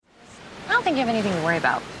don't think you have anything to worry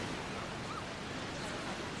about.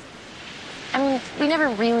 I mean, we never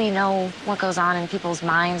really know what goes on in people's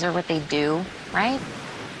minds or what they do, right?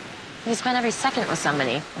 You spend every second with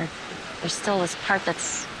somebody. There's still this part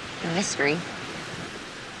that's a mystery.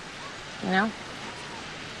 You know?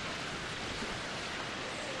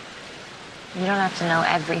 You don't have to know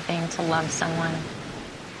everything to love someone.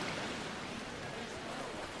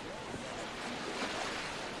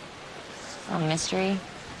 A mystery.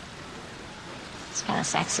 It's kind of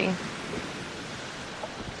sexy.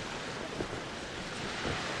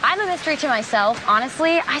 I'm a mystery to myself.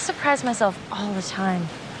 Honestly, I surprise myself all the time.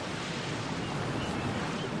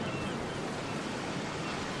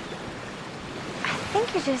 I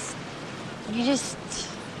think you just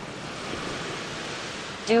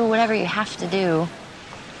do whatever you have to do,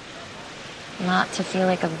 not to feel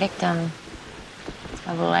like a victim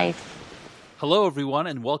of life. Hello, everyone,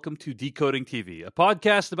 and welcome to Decoding TV, a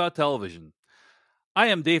podcast about television. I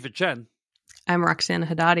am David Chen. I'm Roxana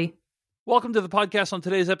Haddadi. Welcome to the podcast. On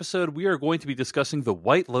today's episode, we are going to be discussing The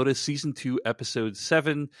White Lotus Season 2, Episode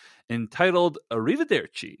 7, entitled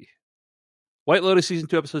Arrivederci. White Lotus Season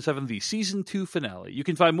 2, Episode 7, the Season 2 finale. You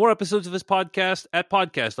can find more episodes of this podcast at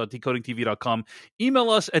podcast.decodingtv.com.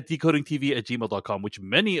 Email us at decodingtv@gmail.com, which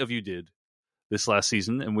many of you did this last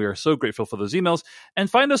season, and we are so grateful for those emails. And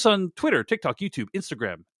find us on Twitter, TikTok, YouTube,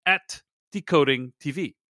 Instagram, at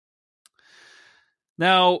decodingtv.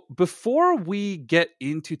 Now, before we get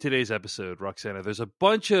into today's episode, Roxana, there's a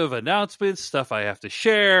bunch of announcements, stuff I have to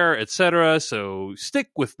share, etc. So stick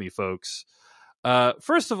with me, folks.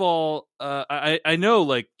 First of all, I know,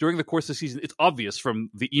 like, during the course of the season, it's obvious from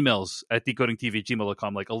the emails at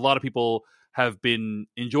decodingtv@gmail.com, like, a lot of people have been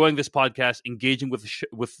enjoying this podcast, engaging with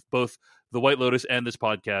with both The White Lotus and this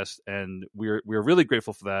podcast, and we're really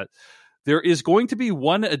grateful for that. There is going to be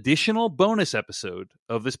one additional bonus episode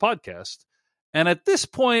of this podcast. And at this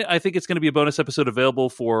point, I think it's going to be a bonus episode available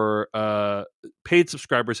for paid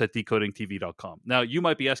subscribers at decodingtv.com. Now, you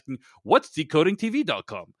might be asking, what's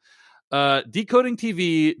decodingtv.com? Decoding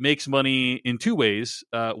TV makes money in two ways.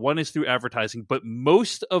 One is through advertising, but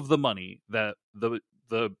most of the money that the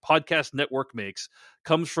podcast network makes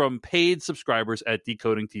comes from paid subscribers at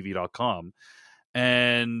decodingtv.com.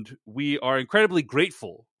 And we are incredibly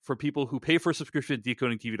grateful for people who pay for a subscription at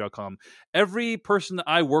decodingtv.com. Every person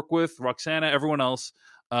I work with, Roxana, everyone else,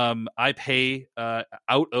 I pay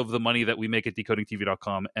out of the money that we make at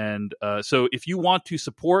decodingtv.com. And so if you want to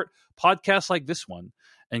support podcasts like this one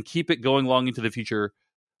and keep it going long into the future,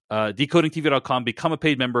 decodingtv.com, become a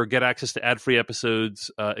paid member, get access to ad-free episodes,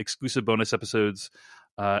 exclusive bonus episodes,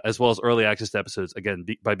 as well as early access to episodes, again,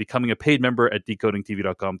 by becoming a paid member at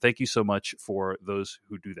decodingtv.com. Thank you so much for those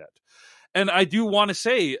who do that. And I do want to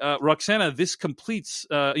say, Roxana, this completes,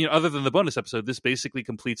 other than the bonus episode, this basically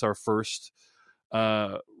completes our first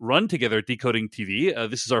run together at Decoding TV.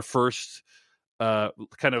 This is our first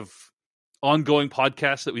kind of ongoing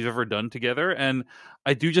podcast that we've ever done together. And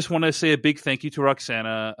I do just want to say a big thank you to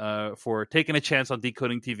Roxana for taking a chance on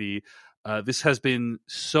Decoding TV. This has been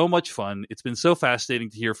so much fun. It's been so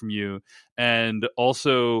fascinating to hear from you. And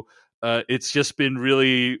also, it's just been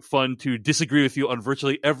really fun to disagree with you on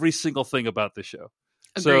virtually every single thing about the show.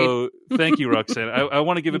 Agreed. So thank you, Roxana. I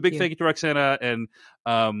want to give a big thank you to Roxana. And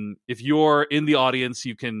if you're in the audience,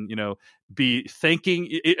 you can, be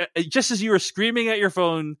thanking, just as you were screaming at your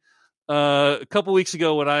phone a couple weeks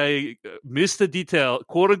ago when I missed a detail,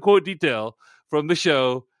 quote unquote detail from the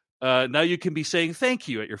show. Now you can be saying thank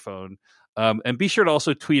you at your phone. And be sure to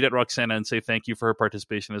also tweet at Roxana and say thank you for her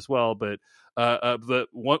participation as well. But the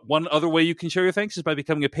one other way you can share your thanks is by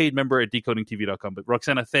becoming a paid member at decodingtv.com. But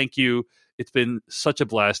Roxana, thank you. It's been such a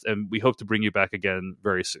blast, and we hope to bring you back again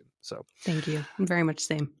very soon. So thank you. Very much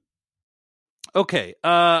same. Okay.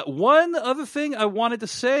 One other thing I wanted to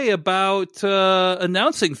say about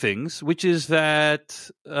announcing things, which is that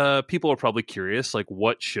people are probably curious, like,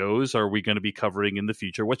 what shows are we going to be covering in the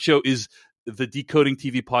future? What show is the Decoding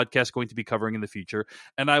TV podcast going to be covering in the future?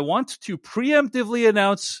 And I want to preemptively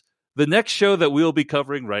announce the next show that we'll be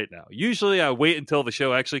covering right now. Usually I wait until the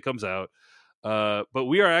show actually comes out, but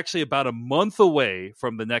we are actually about a month away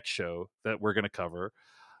from the next show that we're going to cover.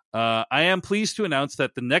 I am pleased to announce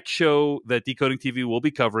that the next show that Decoding TV will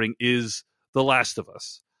be covering is The Last of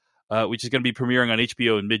Us, which is going to be premiering on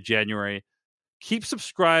HBO in mid-January. Keep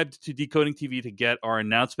subscribed to Decoding TV to get our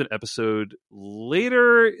announcement episode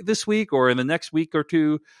later this week or in the next week or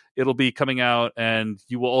two. It'll be coming out, and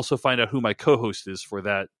you will also find out who my co-host is for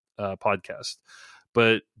that podcast.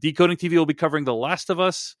 But Decoding TV will be covering The Last of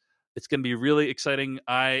Us. It's going to be really exciting.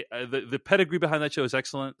 The pedigree behind that show is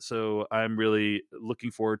excellent, so I'm really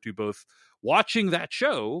looking forward to both watching that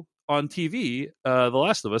show on TV, The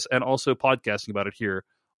Last of Us, and also podcasting about it here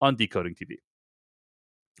on Decoding TV.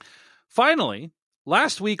 Finally,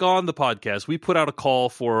 last week on the podcast, we put out a call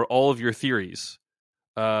for all of your theories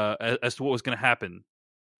as to what was going to happen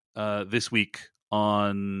this week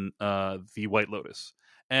on the White Lotus.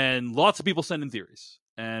 And lots of people sent in theories,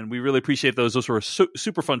 and we really appreciate those. Those were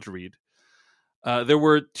super fun to read. There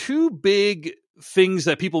were two big things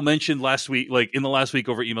that people mentioned last week, like in the last week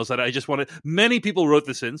over emails, that I just wanted. Many people wrote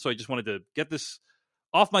this in, so I just wanted to get this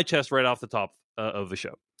off my chest right off the top of the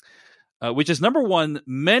show. Which is, number one,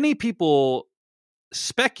 many people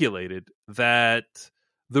speculated that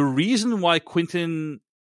the reason why Quentin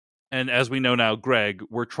and, as we know now, Greg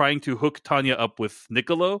were trying to hook Tanya up with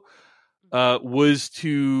Niccolo was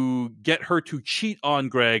to get her to cheat on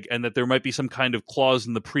Greg, and that there might be some kind of clause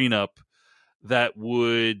in the prenup that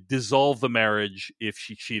would dissolve the marriage if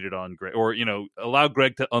she cheated on Greg, or, allow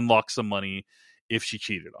Greg to unlock some money if she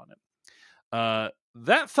cheated on him.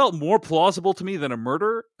 That felt more plausible to me than a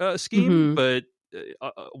murder scheme, but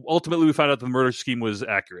ultimately we found out the murder scheme was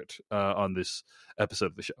accurate on this episode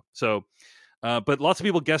of the show. So, but lots of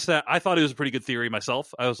people guessed that. I thought it was a pretty good theory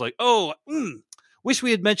myself. I was like, wish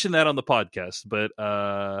we had mentioned that on the podcast, but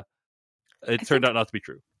it turned out not to be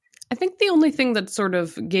true. I think the only thing that sort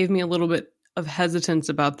of gave me a little bit of hesitance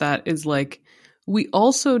about that is, like, we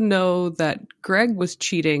also know that Greg was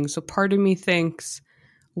cheating, so part of me thinks,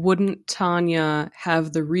 wouldn't Tanya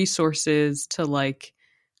have the resources to, like,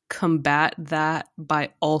 combat that by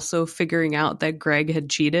also figuring out that Greg had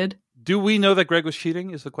cheated? Do we know that Greg was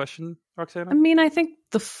cheating is the question, Roxana? I mean, I think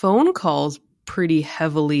the phone calls pretty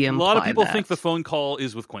heavily imply a lot of people that. think the phone call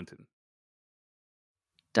is with Quentin.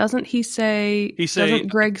 Doesn't he say, doesn't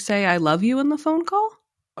Greg say, I love you in the phone call?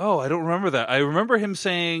 Oh, I don't remember that. I remember him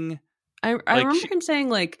saying... I remember him saying,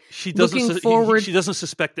 like, she doesn't looking forward... She doesn't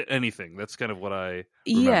suspect anything. That's kind of what I remember.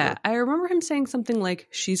 Yeah, I remember him saying something like,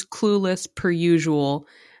 she's clueless per usual.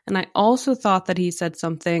 And I also thought that he said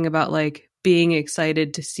something about, like, being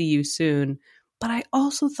excited to see you soon. But I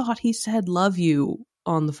also thought he said love you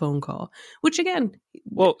on the phone call, which again,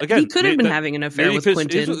 he could have been having an affair with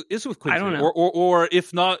Quentin. Is with Quentin. I don't know. Or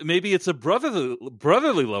if not, maybe it's a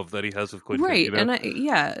brotherly love that he has with Quentin. Right. And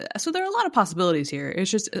so there are a lot of possibilities here. It's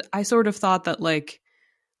just, I sort of thought that, like,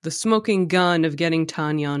 the smoking gun of getting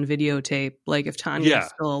Tanya on videotape, like, if Tanya is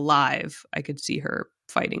still alive, I could see her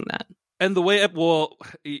fighting that. And the way, I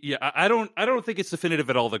don't think it's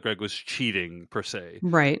definitive at all that Greg was cheating per se,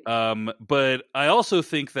 right? But I also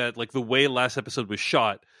think that, like, the way last episode was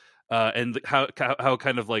shot, and how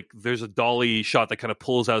kind of, like, there's a dolly shot that kind of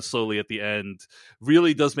pulls out slowly at the end,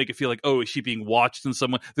 really does make it feel like, oh, is she being watched in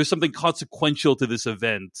some way? There's something consequential to this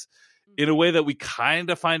event in a way that we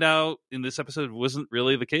kind of find out in this episode wasn't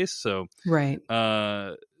really the case. So, right.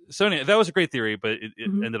 So anyway, that was a great theory, but it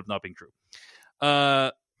ended up not being true.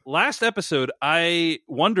 Last episode, I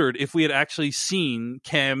wondered if we had actually seen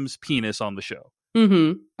Cam's penis on the show.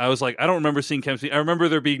 Mm-hmm. I was like, I don't remember seeing Cam's penis. I remember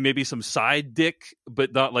there being maybe some side dick,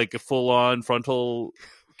 but not like a full-on frontal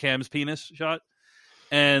Cam's penis shot.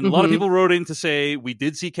 And a lot of people wrote in to say we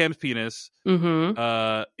did see Cam's penis,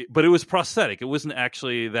 but it was prosthetic. It wasn't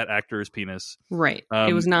actually that actor's penis. Right.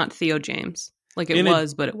 It was not Theo James. Like, it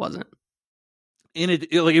was, but it wasn't.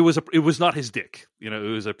 It was not his dick. It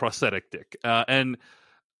was a prosthetic dick. And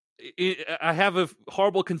I have a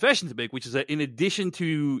horrible confession to make, which is that in addition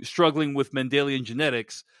to struggling with Mendelian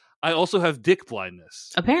genetics, I also have dick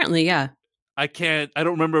blindness. Apparently, yeah. I don't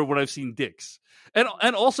remember when I've seen dicks.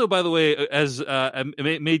 And also, by the way, as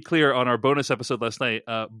made clear on our bonus episode last night,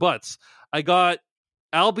 butts. I got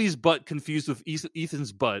Albie's butt confused with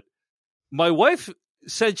Ethan's butt. My wife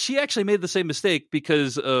said she actually made the same mistake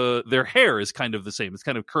because their hair is kind of the same. It's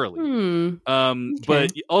kind of curly. Okay.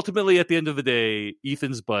 But ultimately, at the end of the day,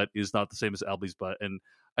 Ethan's butt is not the same as Albie's butt, and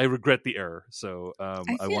I regret the error. So I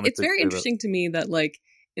wanted it's very interesting to me that, like,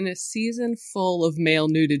 in a season full of male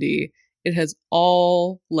nudity, it has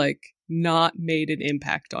all, like, not made an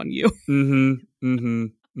impact on you.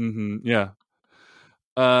 Yeah.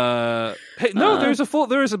 Hey, no, there is a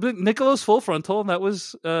Niccolo's full frontal, and that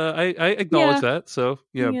was I acknowledge that. So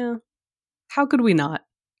yeah. How could we not?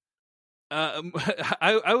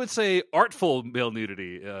 I would say artful male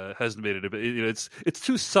nudity hasn't made it a bit. It's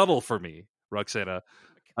too subtle for me, Roxana.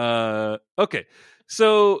 Okay,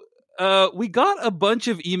 so we got a bunch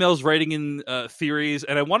of emails writing in theories,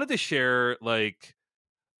 and I wanted to share, like,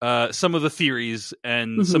 some of the theories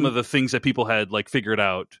and some of the things that people had like figured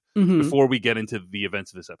out before we get into the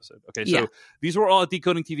events of this episode. Okay, so these were all at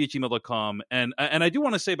decodingtv@gmail.com. And I do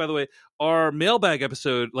want to say, by the way, our mailbag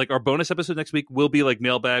episode, like our bonus episode next week, will be like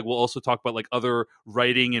mailbag. We'll also talk about like other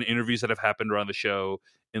writing and interviews that have happened around the show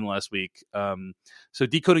in the last week. So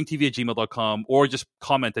decodingtv@gmail.com, or just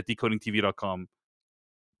comment at decodingtv.com.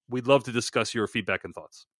 We'd love to discuss your feedback and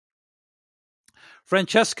thoughts.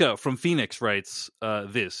 Francesca from Phoenix writes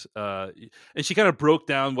this, and she kind of broke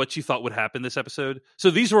down what she thought would happen this episode.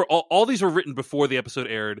 So these were all these were written before the episode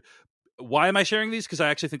aired. Why am I sharing these? Because I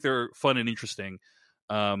actually think they're fun and interesting.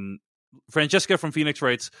 Francesca from Phoenix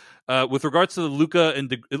writes, with regards to the Lucia and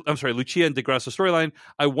DeGrasso storyline,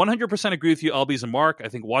 I 100% agree with you, Albies and Mark. I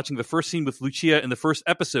think watching the first scene with Lucia in the first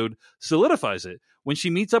episode solidifies it. When she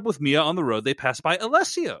meets up with Mia on the road, they pass by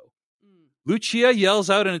Alessio. Lucia yells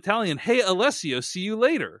out in Italian, "Hey, Alessio, see you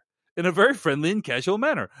later," in a very friendly and casual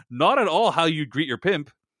manner. Not at all how you greet your pimp.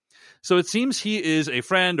 So it seems he is a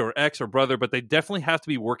friend or ex or brother, but they definitely have to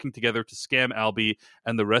be working together to scam Albie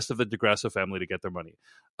and the rest of the DeGrasso family to get their monon.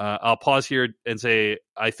 I'll pause here and say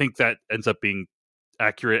I think that ends up being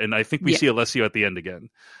accurate, and I think we see Alessio at the end again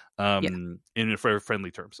in very friendly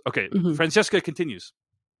terms. Okay, Francesca continues.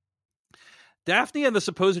 Daphne and the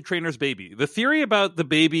supposed trainer's baby. The theory about the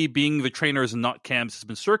baby being the trainer's and not Cam's has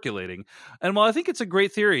been circulating. And while I think it's a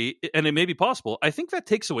great theory, and it may be possible, I think that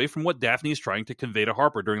takes away from what Daphne is trying to convey to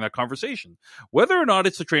Harper during that conversation. Whether or not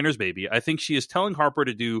it's the trainer's baby, I think she is telling Harper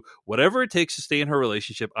to do whatever it takes to stay in her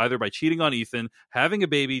relationship, either by cheating on Ethan, having a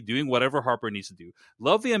baby, doing whatever Harper needs to do.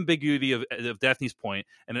 Love the ambiguity of Daphne's point,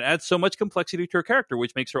 and it adds so much complexity to her character,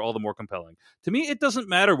 which makes her all the more compelling. To me, it doesn't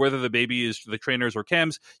matter whether the baby is the trainer's or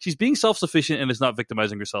Cam's. She's being self-sufficient and is not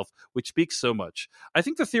victimizing herself, which speaks so much. I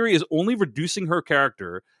think the theory is only reducing her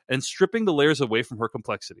character and stripping the layers away from her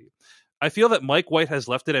complexity. I feel that Mike White has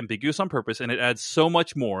left it ambiguous on purpose, and it adds so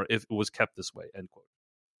much more if it was kept this way. End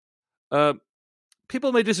quote.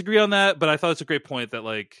 People may disagree on that, but I thought it's a great point that,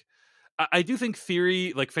 like, I do think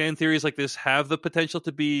fan theories like this have the potential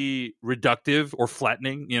to be reductive or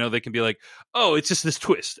flattening. You know, they can be like, oh, it's just this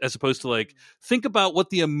twist, as opposed to like, think about what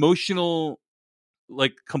the emotional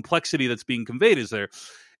like complexity that's being conveyed is there.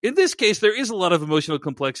 In this case, there is a lot of emotional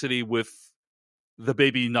complexity with the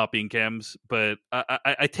baby not being Cam's, but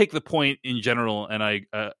I take the point in general, and I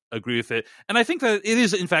agree with it. And I think that it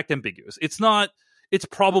is in fact ambiguous. It's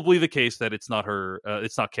probably the case that it's not her,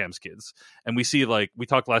 it's not Cam's kids. And we see, like, we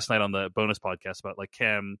talked last night on the bonus podcast about like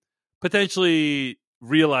Cam potentially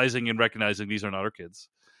realizing and recognizing these are not her kids.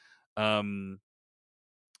 But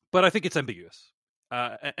I think it's ambiguous.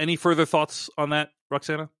 Any further thoughts on that,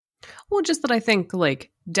 Roxana? Well, just that I think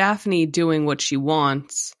like Daphne doing what she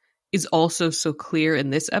wants is also so clear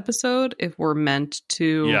in this episode if we're meant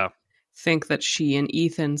to think that she and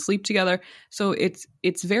Ethan sleep together. So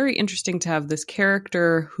it's very interesting to have this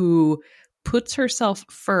character who puts herself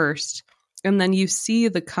first, and then you see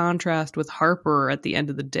the contrast with Harper at the end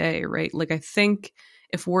of the day, right? Like, I think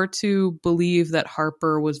if we're to believe that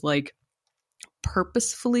Harper was like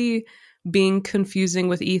purposefully being confusing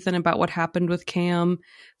with Ethan about what happened with Cam,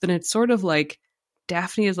 then it's sort of like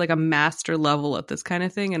Daphne is like a master level at this kind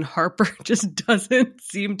of thing, and Harper just doesn't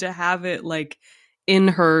seem to have it like in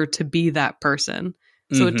her to be that person.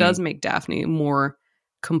 So it does make Daphne more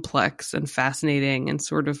complex and fascinating, and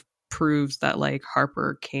sort of proves that like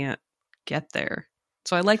Harper can't get there.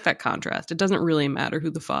 So I like that contrast. It doesn't really matter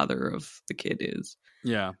who the father of the kid is.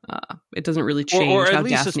 Yeah. It doesn't really change how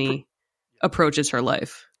Daphne approaches her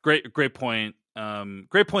life. Great point.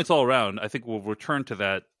 Great points all around. I think we'll return to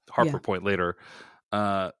that Harper point later.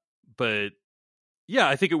 But yeah,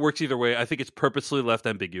 I think it works either way. I think it's purposely left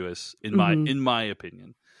ambiguous in my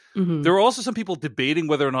opinion. There were also some people debating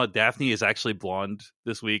whether or not Daphne is actually blonde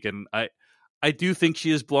this week, and I do think she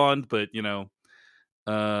is blonde, but you know,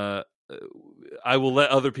 I will let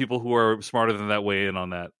other people who are smarter than that weigh in on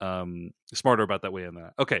that. Smarter about that weigh in on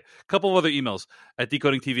that. Okay, a couple of other emails at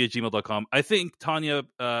decodingtv@gmail.com. I think Tanya,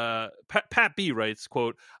 Pat B writes,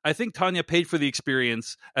 quote, I think Tanya paid for the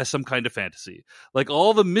experience as some kind of fantasy. Like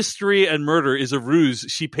all the mystery and murder is a ruse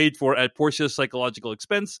she paid for at Portia's psychological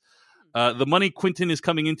expense. The money Quentin is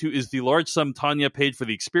coming into is the large sum Tanya paid for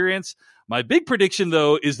the experience. My big prediction,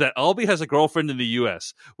 though, is that Albie has a girlfriend in the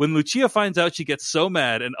U.S. When Lucia finds out, she gets so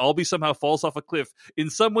mad, and Albie somehow falls off a cliff, in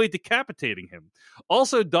some way decapitating him.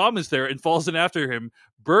 Also, Dom is there and falls in after him.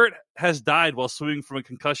 Bert has died while swimming from a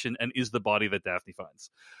concussion and is the body that Daphne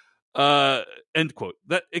finds. End quote.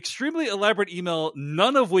 That extremely elaborate email,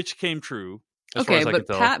 none of which came true. as far Okay, as I can but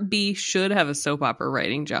tell. Pat B should have a soap opera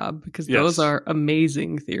writing job because Yes. those are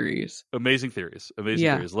amazing theories. Amazing theories. Amazing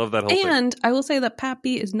Yeah. theories. Love that whole thing. And I will say that Pat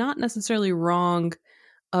B is not necessarily wrong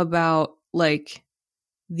about like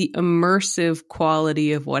the immersive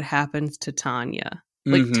quality of what happens to Tanya.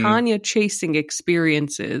 Like Mhm. Tanya chasing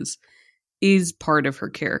experiences is part of her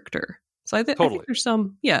character. So I think there's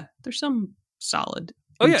some solid.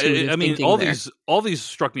 Oh yeah, intuitive I mean, thinking all there. these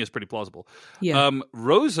struck me as pretty plausible. Yeah.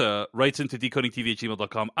 Rosa writes into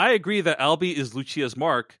decodingtv@gmail.com. I agree that Albie is Lucia's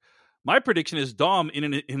mark. My prediction is Dom,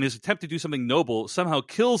 in his attempt to do something noble, somehow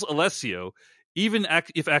kills Alessio, even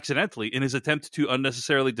if accidentally, in his attempt to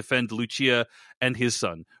unnecessarily defend Lucia and his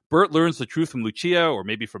son. Bert learns the truth from Lucia, or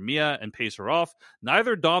maybe from Mia, and pays her off.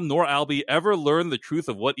 Neither Dom nor Albie ever learned the truth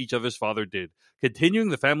of what each other's father did, continuing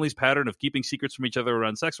the family's pattern of keeping secrets from each other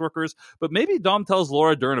around sex workers, but maybe Dom tells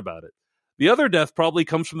Laura Dern about it. The other death probably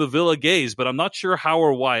comes from the Villa gays, but I'm not sure how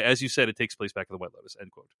or why. As you said, it takes place back in the White Lotus,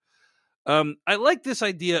 end quote. I like this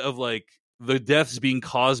idea of like the deaths being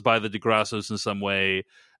caused by the DeGrassos in some way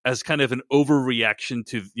as kind of an overreaction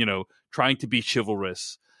to, trying to be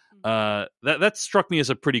chivalrous. That struck me as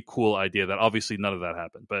a pretty cool idea. That obviously none of that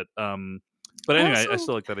happened, but anyway, I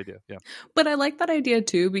still like that idea. Yeah, but I like that idea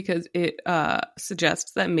too because it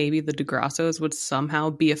suggests that maybe the DeGrassos would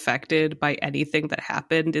somehow be affected by anything that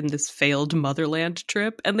happened in this failed motherland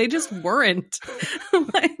trip, and they just weren't.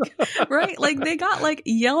 Right? Like they got like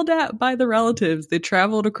yelled at by the relatives. They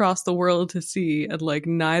traveled across the world to see, and like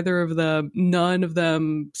none of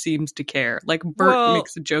them seems to care. Like Bert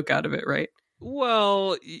makes a joke out of it, right?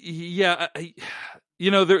 Well, yeah.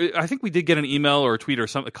 I think we did get an email or a tweet or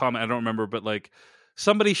a comment, I don't remember, but like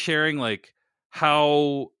somebody sharing like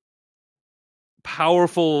how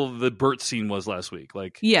powerful the Bert scene was last week.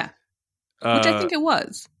 Like, yeah, which I think it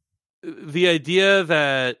was. The idea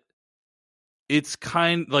that it's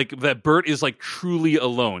kind like that Bert is like truly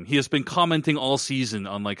alone. He has been commenting all season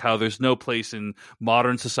on like how there's no place in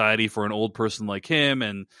modern society for an old person like him,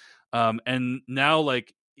 and now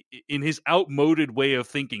like in his outmoded way of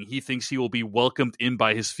thinking, he thinks he will be welcomed in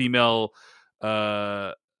by his female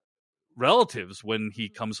relatives when he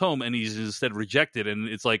comes home, and he's instead rejected. And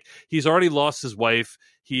it's like he's already lost his wife.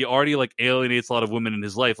 He already like alienates a lot of women in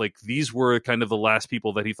his life. Like these were kind of the last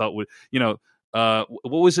people that he thought would, what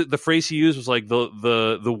was it? The phrase he used was like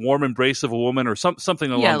the warm embrace of a woman, or something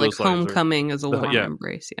along those lines. Yeah, like homecoming is a warm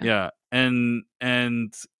embrace. Yeah, and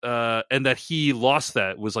that he lost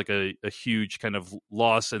that was like a huge kind of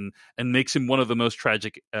loss, and makes him one of the most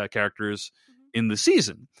tragic characters in the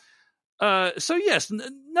season. So yes,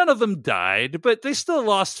 none of them died, but they still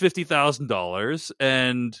lost $50,000,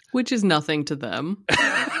 and which is nothing to them.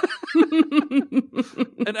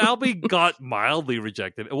 And Albie got mildly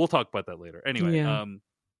rejected. We'll talk about that later. Anyway,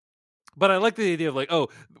 but I like the idea of like,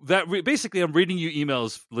 basically I'm reading you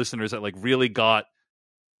emails, listeners, that like really got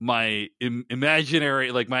my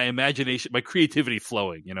my imagination, my creativity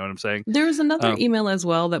flowing. You know what I'm saying? There was another email as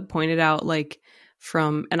well that pointed out like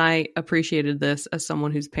and I appreciated this as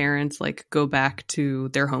someone whose parents like go back to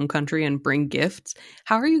their home country and bring gifts.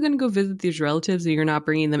 How are you going to go visit these relatives and you're not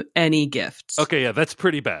bringing them any gifts? Okay, yeah, that's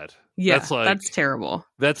pretty bad. Yeah, that's terrible.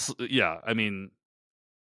 I mean,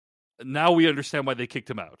 now we understand why they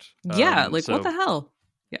kicked him out. Yeah, what the hell?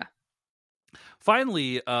 Yeah.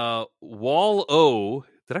 Finally, Wall O,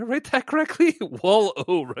 did I write that correctly? Wall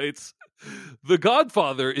O writes, The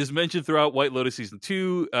Godfather is mentioned throughout White Lotus Season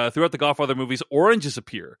 2. Throughout the Godfather movies, oranges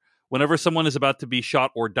appear whenever someone is about to be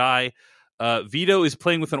shot or die. Vito is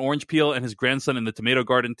playing with an orange peel and his grandson in the tomato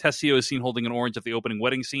garden. Tessio is seen holding an orange at the opening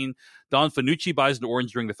wedding scene. Don Fanucci buys an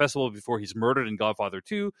orange during the festival before he's murdered in Godfather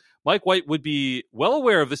 2. Mike White would be well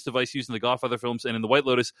aware of this device used in the Godfather films, and in the White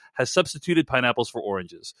Lotus has substituted pineapples for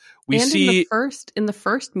oranges. In the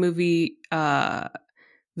first movie,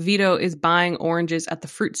 Vito is buying oranges at the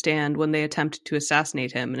fruit stand when they attempt to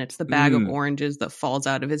assassinate him, and it's the bag of oranges that falls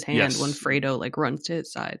out of his hand when Fredo like runs to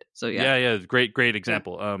his side. So yeah, great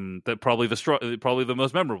example. That probably the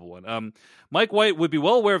most memorable one. Mike White would be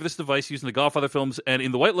well aware of this device used in the Godfather films, and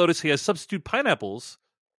in the White Lotus, he has substituted pineapples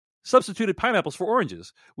for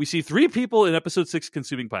oranges. We see 3 people in episode 6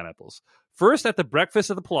 consuming pineapples. First, at the breakfast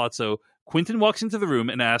at the Palazzo, Quentin walks into the room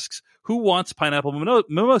and asks, "Who wants pineapple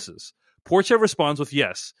mimosas?" Portia responds with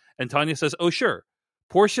yes, and Tanya says, "Oh, sure."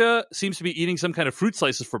 Portia seems to be eating some kind of fruit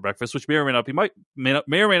slices for breakfast, which may or may not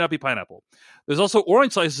be pineapple. There's also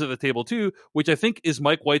orange slices at the table too, which I think is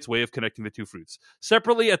Mike White's way of connecting the two fruits.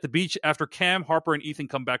 Separately, at the beach, after Cam, Harper, and Ethan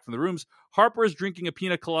come back from the rooms, Harper is drinking a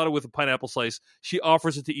pina colada with a pineapple slice. She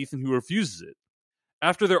offers it to Ethan, who refuses it.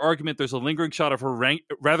 After their argument, there's a lingering shot of her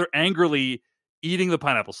rather angrily eating the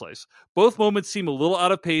pineapple slice. Both moments seem a little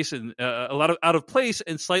out of pace and out of place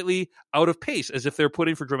and slightly out of pace, as if they're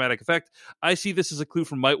putting for dramatic effect. I see this as a clue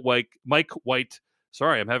from Mike White.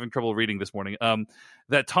 Sorry, I'm having trouble reading this morning.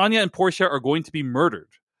 That Tanya and Portia are going to be murdered.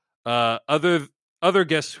 Other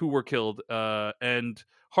guests who were killed, and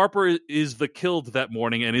Harper is the killed that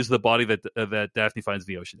morning and is the body that Daphne finds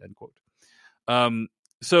in the ocean. End quote.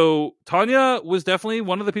 So Tanya was definitely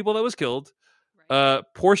one of the people that was killed.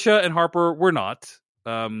 Portia and Harper were not.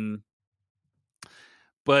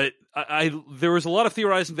 But there was a lot of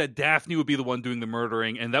theorizing that Daphne would be the one doing the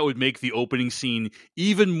murdering, and that would make the opening scene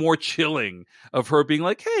even more chilling, of her being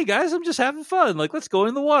like, "Hey guys, I'm just having fun. Like, let's go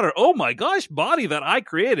in the water. Oh my gosh, body that I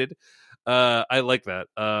created." I like that.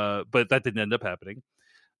 But that didn't end up happening.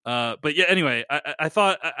 But yeah, anyway,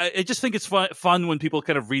 I just think it's fun when people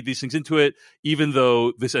kind of read these things into it, even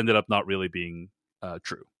though this ended up not really being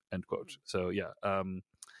true. End quote. So yeah,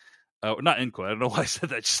 not end quote. I don't know why I said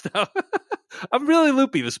that just now. I'm really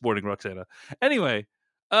loopy this morning, Roxana. Anyway,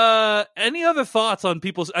 any other thoughts on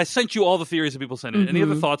people's? I sent you all the theories that people sent in. Any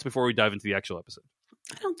other thoughts before we dive into the actual episode?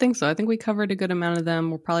 I don't think so. I think we covered a good amount of them.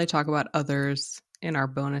 We'll probably talk about others in our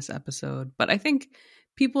bonus episode, but I think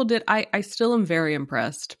people did. I still am very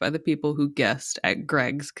impressed by the people who guessed at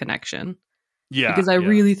Greg's connection. Yeah, because I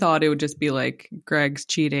really thought it would just be like Greg's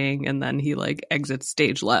cheating and then he like exits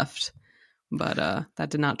stage left, but that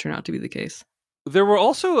did not turn out to be the case. There was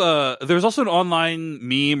also an online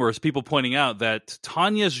meme or people pointing out that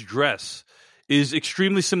Tanya's dress is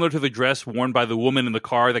extremely similar to the dress worn by the woman in the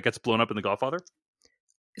car that gets blown up in The Godfather.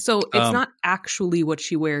 So it's not actually what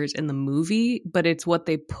she wears in the movie, but it's what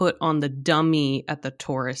they put on the dummy at the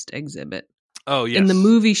tourist exhibit. Oh, yes. In the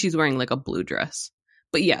movie, she's wearing like a blue dress.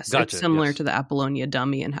 But yes, gotcha, it's similar to the Apollonia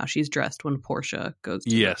dummy and how she's dressed when Portia goes to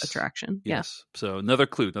the attraction. Yes. So another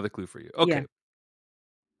clue for you. Okay.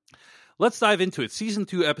 Yeah. Let's dive into it. Season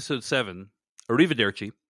 2, Episode 7,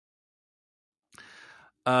 Arrivederci.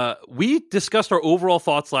 We discussed our overall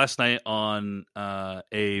thoughts last night on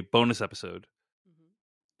a bonus episode.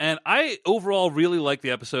 And I overall really liked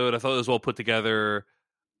the episode. I thought it was well put together.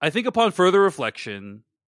 I think upon further reflection,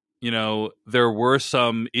 there were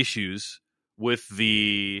some issues with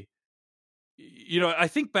the... I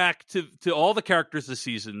think back to all the characters this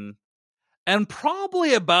season, and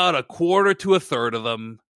probably about a quarter to a third of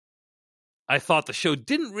them, I thought the show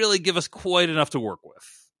didn't really give us quite enough to work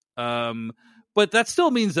with. But that still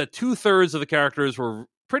means that 2/3 of the characters were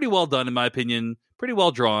pretty well done, in my opinion, pretty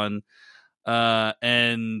well drawn.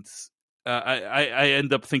 And I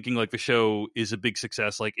end up thinking like the show is a big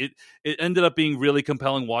success. Like it ended up being really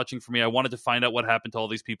compelling watching for me. I wanted to find out what happened to all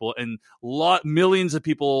these people, and millions of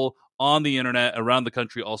people on the internet around the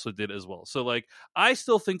country also did as well. So like, I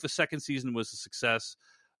still think the second season was a success,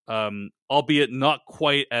 albeit not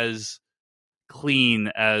quite as clean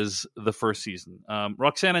as the first season.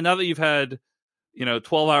 Roxana, now that you've had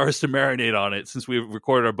 12 hours to marinate on it since we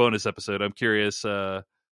recorded our bonus episode, I'm curious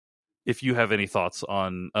if you have any thoughts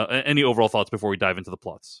on any overall thoughts before we dive into the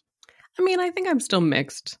plots. I mean, I think I'm still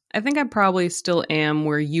mixed. I think I probably still am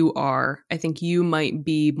where you are. I think you might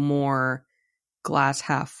be more glass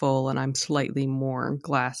half full and I'm slightly more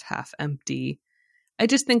glass half empty. I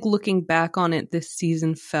just think looking back on it, this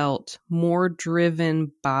season felt more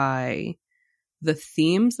driven by the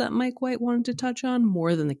themes that Mike White wanted to touch on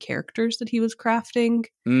more than the characters that he was crafting.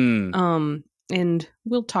 And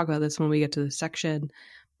we'll talk about this when we get to the section.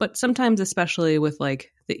 But sometimes, especially with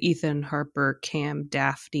like the Ethan, Harper, Cam,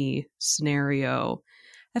 Daphne scenario,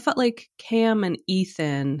 I felt like Cam and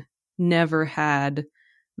Ethan never had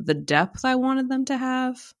the depth I wanted them to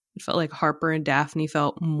have. It felt like Harper and Daphne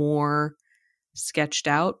felt more sketched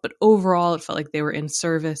out. But overall, it felt like they were in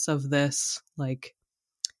service of this, like,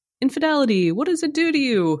 infidelity, what does it do to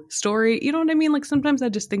you story. You know what I mean? Like, sometimes I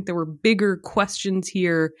just think there were bigger questions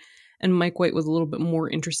here. And Mike White was a little bit more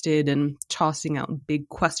interested in tossing out big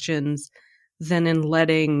questions than in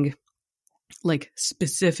letting like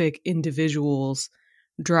specific individuals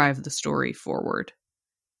drive the story forward.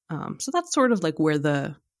 So that's sort of like where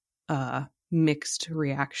the mixed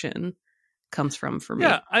reaction comes from for me.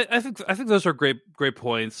 Yeah, I think those are great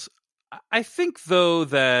points. I think though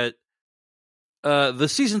that the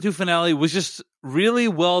season 2 finale was just really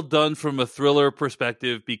well done from a thriller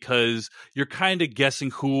perspective, because you're kind of guessing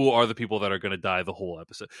who are the people that are going to die the whole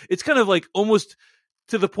episode. It's kind of like almost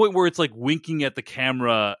to the point where it's like winking at the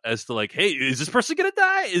camera as to like, hey, is this person going to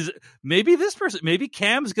die? Is maybe this person, maybe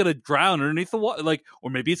Cam's going to drown underneath the water, like, or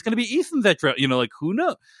maybe it's going to be Ethan that drown, like who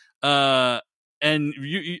knows? And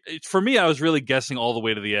for me, I was really guessing all the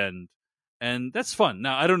way to the end, and that's fun.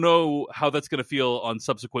 Now, I don't know how that's going to feel on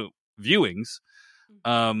subsequent viewings.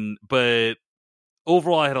 But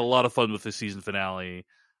overall, I had a lot of fun with the season finale.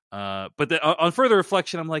 But on further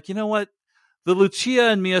reflection, I'm like, you know what? The Lucia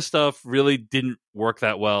and Mia stuff really didn't work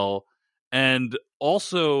that well. And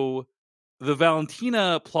also, the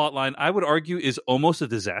Valentina plotline, I would argue, is almost a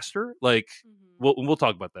disaster. Like, we'll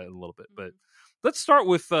talk about that in a little bit. But let's start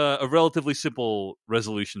with a relatively simple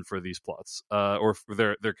resolution for these plots, or for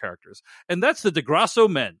their characters. And that's the DeGrasso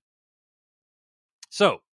men.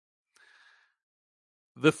 So,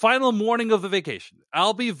 the final morning of the vacation,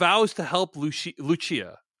 Albie vows to help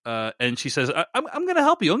Lucia. And she says, I'm going to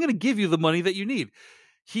help you. I'm going to give you the money that you need.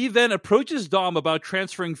 He then approaches Dom about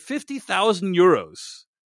transferring 50,000 euros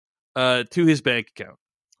to his bank account.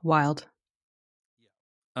 Wild.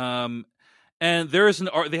 And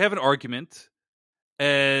they have an argument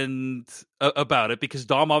and about it because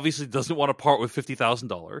Dom obviously doesn't want to part with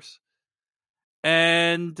 $50,000.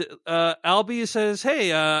 And Albie says,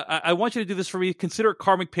 hey, I want you to do this for me. Consider it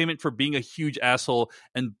karmic payment for being a huge asshole.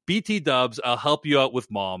 And BT dubs, I'll help you out with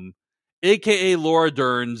Mom, a.k.a. Laura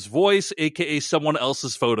Dern's voice, a.k.a. someone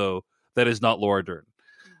else's photo that is not Laura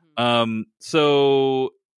Dern. So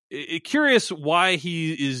curious why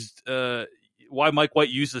he is... why Mike White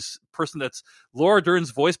used this person that's Laura Dern's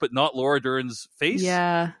voice but not Laura Dern's face.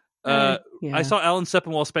 Yeah. I saw Alan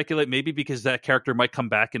Sepinwall speculate maybe because that character might come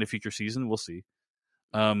back in a future season. We'll see.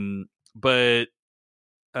 But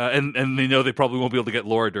they know they probably won't be able to get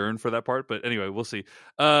Laura Dern for that part. But anyway, we'll see.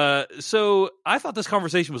 So I thought this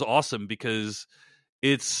conversation was awesome because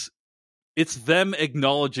it's them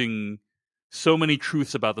acknowledging so many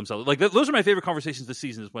truths about themselves. Like those are my favorite conversations this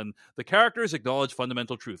season, is when the characters acknowledge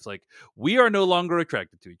fundamental truths. Like, we are no longer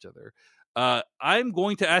attracted to each other. I'm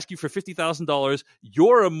going to ask you for $50,000.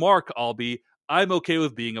 You're a mark, Albie. I'm okay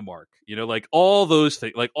with being a mark. You know, like all those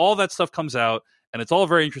things, like all that stuff comes out, and it's all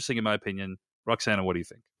very interesting in my opinion. Roxana, what do you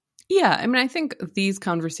think? Yeah, I mean, I think this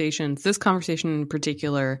conversation in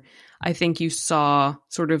particular, I think you saw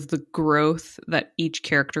sort of the growth that each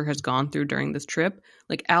character has gone through during this trip.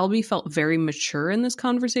 Like, Albie felt very mature in this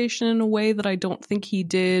conversation in a way that I don't think he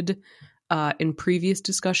did in previous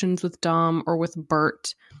discussions with Dom or with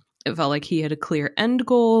Bert. It felt like he had a clear end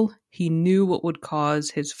goal. He knew what would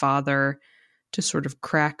cause his father to sort of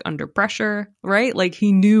crack under pressure, right? Like,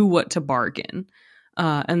 he knew what to bargain.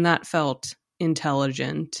 And that felt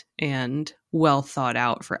intelligent and well thought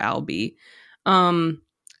out for Albie. And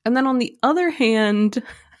then on the other hand,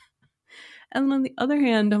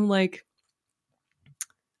 I'm like,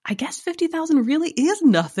 I guess 50,000 really is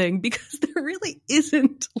nothing, because there really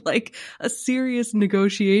isn't like a serious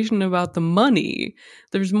negotiation about the money.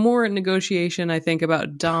 There's more negotiation, I think,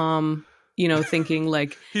 about Dom, you know, thinking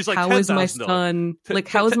like, he's like, how is my son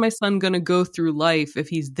going to go through life if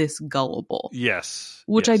he's this gullible? Yes.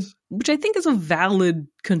 Which I think is a valid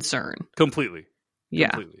concern. Completely. Yeah.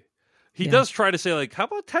 Completely. He does try to say, like, how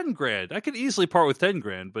about 10 grand? I could easily part with 10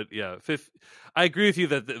 grand, but yeah, I agree with you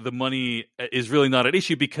that the money is really not an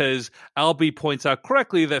issue, because Albie points out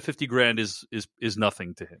correctly that 50 grand is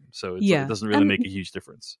nothing to him. So it doesn't really make a huge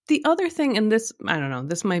difference. The other thing, and this, I don't know,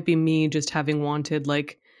 this might be me just having wanted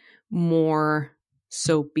like more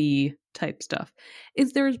soapy type stuff,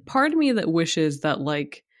 is there's part of me that wishes that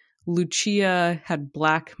like Lucia had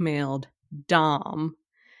blackmailed Dom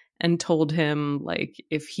and told him, like,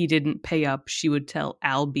 if he didn't pay up, she would tell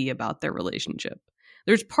Albie about their relationship.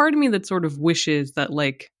 There's part of me that sort of wishes that,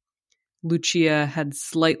 like, Lucia had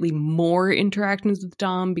slightly more interactions with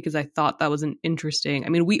Dom, because I thought that was an interesting... I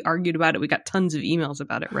mean, we argued about it. We got tons of emails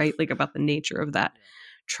about it, right? Like, about the nature of that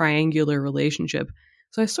triangular relationship.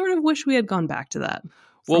 So I sort of wish we had gone back to that.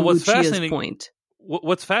 Well, what's Lucia's fascinating... point.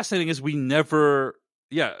 What's fascinating is we never...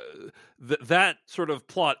 Yeah, that sort of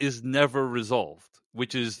plot is never resolved,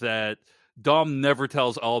 which is that Dom never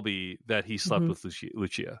tells Albie that he slept with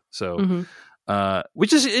Lucia. So,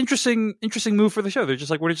 which is an interesting move for the show. They're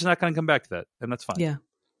just like, we're just not going to come back to that, and that's fine. Yeah.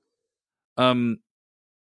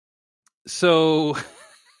 So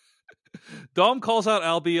Dom calls out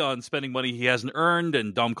Albie on spending money he hasn't earned,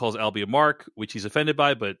 and Dom calls Albie a mark, which he's offended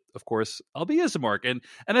by. But of course, Albie is a mark, and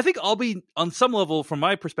I think Albie, on some level, from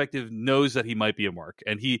my perspective, knows that he might be a mark,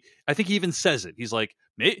 and I think he even says it. He's like,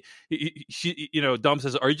 Dom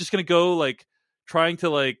says, "Are you just going to go like trying to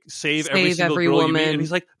like save every single girl woman you meet?" And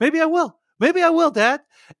he's like, "Maybe I will, Dad."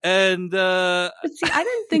 And but see, I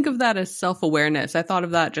didn't think of that as self-awareness. I thought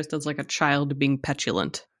of that just as like a child being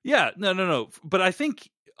petulant. Yeah, no. But I think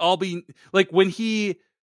Albie, like, when he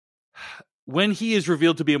is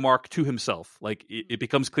revealed to be a mark to himself, like it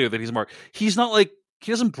becomes clear that he's a mark. He's not like,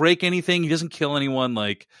 he doesn't break anything, he doesn't kill anyone.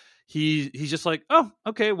 Like he's just like, oh,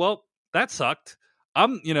 okay, well, that sucked.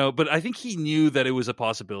 But I think he knew that it was a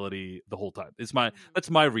possibility the whole time. That's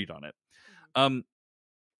my read on it.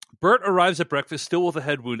 Bert arrives at breakfast still with a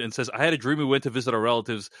head wound and says, "I had a dream we went to visit our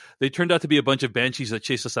relatives. They turned out to be a bunch of banshees that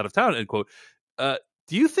chased us out of town," end quote.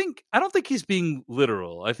 Do you think? I don't think he's being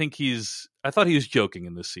literal. I thought he was joking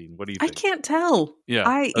in this scene. What do you think? I can't tell. Yeah.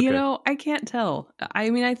 I can't tell. I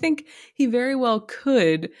mean, I think he very well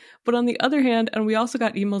could, but on the other hand, and we also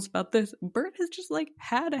got emails about this, Bert has just like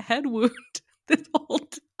had a head wound this whole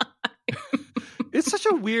time. It's such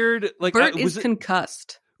a weird, like, Bert is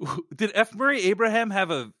concussed. Did F. Murray Abraham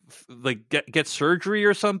have get surgery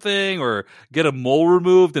or something, or get a mole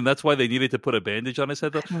removed, and that's why they needed to put a bandage on his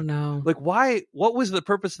head? I don't know. Like, why? What was the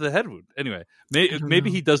purpose of the head wound? Anyway, maybe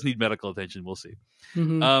he does need medical attention. We'll see.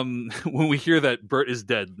 Mm-hmm. When we hear that Bert is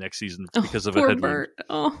dead next season because of a head Bert.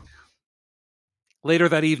 wound. Oh. Later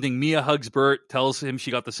that evening, Mia hugs Bert, tells him she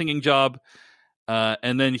got the singing job,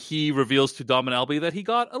 and then he reveals to Dom and Albie that he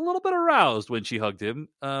got a little bit aroused when she hugged him.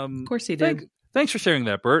 Of course he did. Thanks for sharing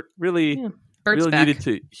that, Bert. Really back. Needed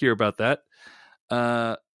to hear about that.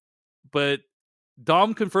 But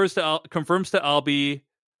Dom confirms to Albie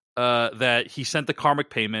that he sent the karmic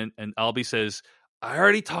payment, and Albie says, "I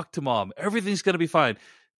already talked to Mom. Everything's going to be fine."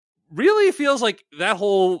 Really feels like that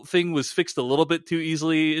whole thing was fixed a little bit too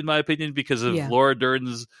easily, in my opinion, because of Laura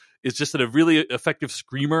Dern's is just a really effective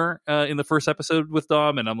screamer in the first episode with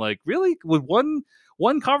Dom, and I'm like, really? Would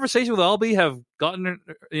one conversation with Albie have gotten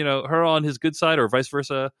her on his good side, or vice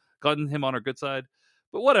versa, gotten him on her good side?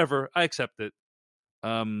 But whatever, I accept it.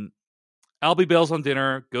 Albie bails on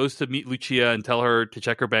dinner, goes to meet Lucia and tell her to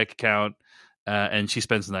check her bank account, and she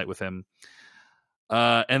spends the night with him.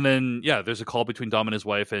 And then, there's a call between Dom and his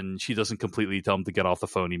wife, and she doesn't completely tell him to get off the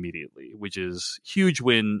phone immediately, which is huge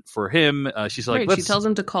win for him. She's like, she tells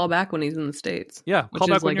him to call back when he's in the States. Yeah, call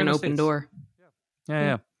back when you're an open door.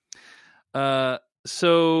 Yeah.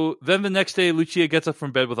 So then the next day, Lucia gets up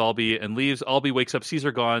from bed with Albie and leaves. Albie wakes up, sees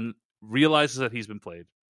her gone, realizes that he's been played.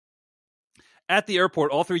 At the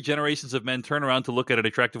airport, all three generations of men turn around to look at an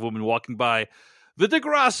attractive woman walking by. The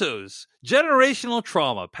DeGrassos, generational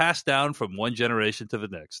trauma passed down from one generation to the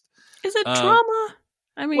next. Is it trauma?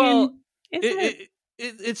 I mean,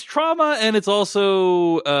 it's trauma, and it's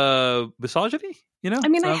also misogyny. I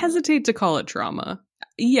mean, I hesitate to call it trauma.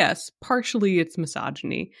 Yes, partially it's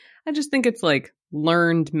misogyny. I just think it's like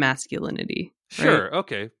learned masculinity. Sure. Right?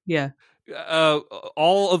 Okay. Yeah.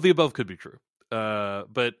 All of the above could be true.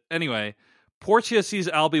 But anyway, Portia sees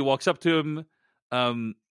Albie, walks up to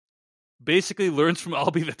him, basically learns from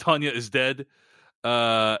Albie that Tanya is dead.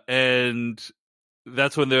 And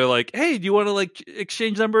that's when they're like, "Hey, do you want to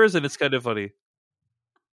exchange numbers?" And it's kind of funny.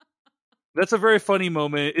 That's a very funny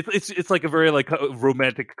moment. It's like a very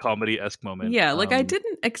romantic comedy-esque moment. Yeah, I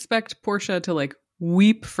didn't expect Portia to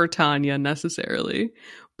weep for Tanya necessarily,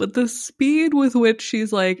 but the speed with which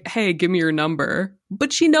she's like, "Hey, give me your number."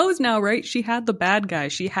 But she knows now, right? She had the bad guy.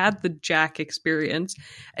 She had the Jack experience,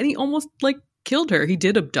 and he almost killed her. He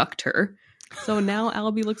did abduct her. So now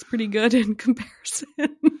Albie looks pretty good in comparison.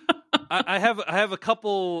 I have a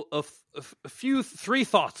couple of three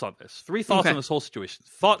thoughts on this. Three thoughts on this whole situation.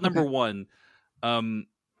 Thought number one,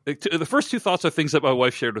 the first two thoughts are things that my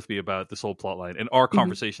wife shared with me about this whole plot line and our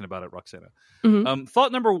conversation about it, Roxana. Mm-hmm.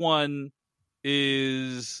 Thought number one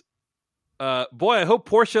is, boy, I hope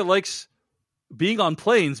Portia likes being on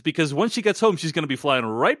planes, because once she gets home, she's going to be flying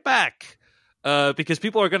right back. Because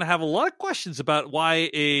people are going to have a lot of questions about why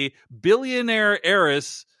a billionaire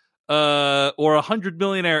heiress or 100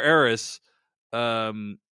 millionaire heiress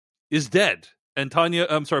is dead. And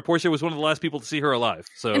Portia was one of the last people to see her alive.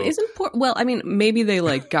 So, and isn't well, I mean, maybe they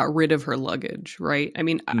got rid of her luggage, right? I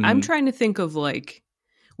mean, I'm trying to think of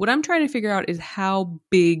what I'm trying to figure out is how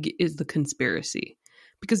big is the conspiracy?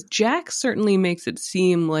 Because Jack certainly makes it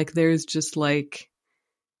seem like there's just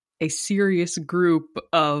a serious group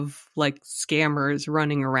of scammers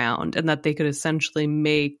running around, and that they could essentially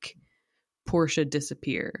make Portia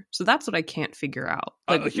disappear. So that's what I can't figure out.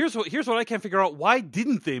 Here's what I can't figure out. Why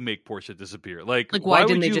didn't they make Portia disappear? Why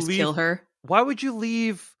didn't they just kill her? Why would you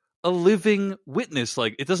leave a living witness?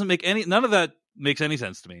 It doesn't make none of that makes any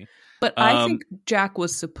sense to me. But I think Jack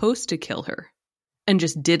was supposed to kill her and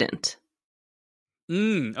just didn't.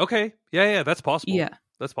 Okay. Yeah, that's possible. Yeah.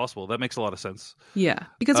 That's possible. That makes a lot of sense. Yeah,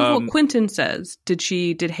 because of what Quentin says. Did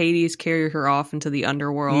Hades carry her off into the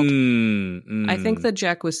underworld? I think that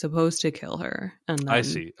Jack was supposed to kill her, and then I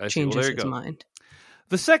see. changes his mind.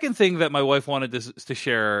 The second thing that my wife wanted to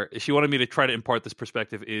share, she wanted me to try to impart this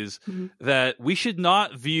perspective, is that we should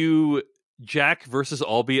not view Jack versus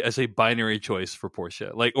Albie as a binary choice for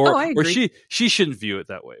Portia. Or she shouldn't view it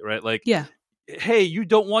that way, right? Hey, you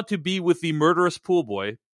don't want to be with the murderous pool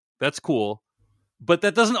boy. That's cool. But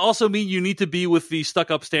that doesn't also mean you need to be with the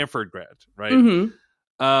stuck-up Stanford grad, right?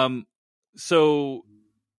 So,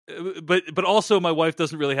 but also my wife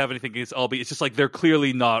doesn't really have anything against Albie. It's just like they're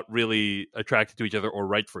clearly not really attracted to each other or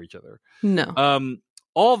right for each other. No.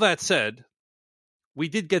 All that said, we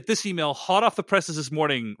did get this email hot off the presses this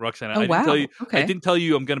morning, Roxana. Oh, wow. I didn't tell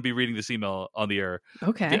you I'm going to be reading this email on the air.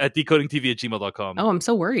 Okay. At decodingtv@gmail.com. Oh, I'm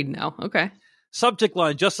so worried now. Okay. Subject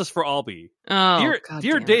line, justice for Albie. Oh,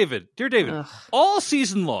 Dear David, Ugh. all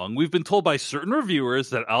season long, we've been told by certain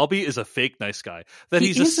reviewers that Albie is a fake nice guy. That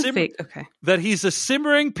he's a fake. Okay. That he's a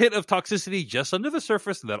simmering pit of toxicity just under the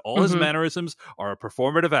surface, and that all his mannerisms are a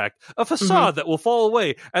performative act, a facade that will fall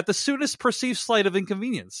away at the soonest perceived slight of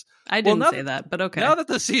inconvenience. I didn't say that, but okay. Now that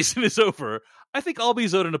the season is over, I think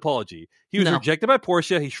Albie's owed an apology. He was rejected by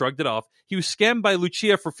Portia. He shrugged it off. He was scammed by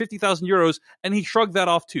Lucia for 50,000 euros, and he shrugged that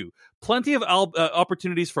off too. Plenty of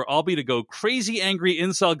opportunities for Albie to go crazy, angry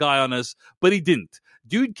incel guy on us, but he didn't.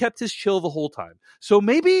 Dude kept his chill the whole time. So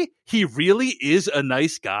maybe he really is a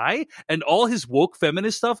nice guy, and all his woke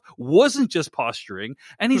feminist stuff wasn't just posturing,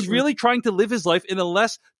 and he's really trying to live his life in a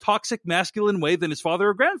less toxic masculine way than his father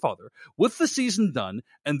or grandfather. With the season done,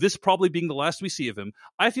 and this probably being the last we see of him,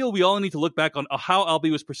 I feel we all need to look back on how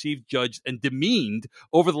Albie was perceived, judged, and demeaned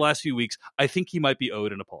over the last few weeks. I think he might be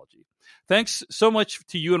owed an apology. Thanks so much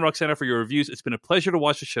to you and Roxana for your reviews. It's been a pleasure to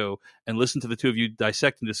watch the show and listen to the two of you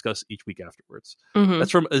dissect and discuss each week afterwards.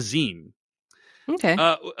 That's from Azim. Okay.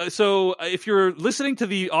 So if you're listening to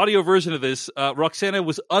the audio version of this, Roxana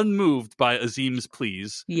was unmoved by Azim's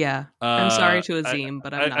pleas. Yeah. I'm sorry to Azim,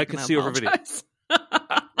 but I'm not I could see over video.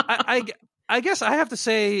 I guess I have to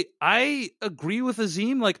say I agree with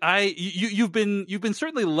Azim. Like you've been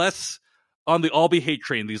certainly less on the Albie hate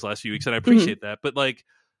train these last few weeks, and I appreciate that. But like,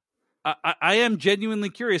 I am genuinely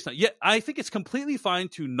curious now. Yeah, I think it's completely fine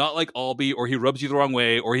to not like Albie, or he rubs you the wrong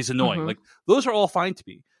way, or he's annoying. Like those are all fine to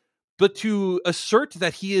me. But to assert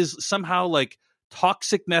that he is somehow like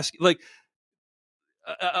toxic like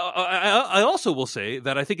I also will say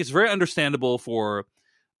that I think it's very understandable for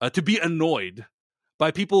to be annoyed by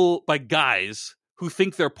guys who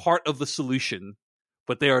think they're part of the solution,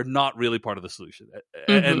 but they are not really part of the solution.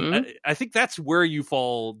 And I think that's where you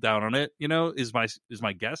fall down on it, is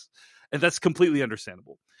my guess. And that's completely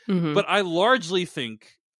understandable. But I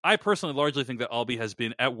personally largely think that Albie has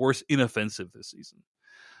been at worst inoffensive this season.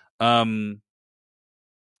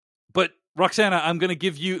 But Roxana, I'm going to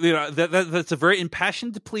give you, that's a very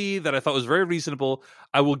impassioned plea that I thought was very reasonable.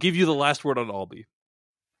 I will give you the last word on Albie.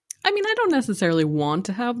 I mean, I don't necessarily want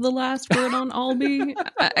to have the last word on Albie.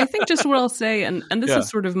 I think just what I'll say, and this is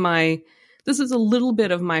sort of this is a little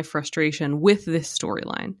bit of my frustration with this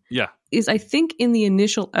storyline. Yeah. Is I think in the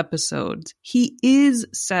initial episodes, he is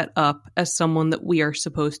set up as someone that we are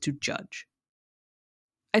supposed to judge.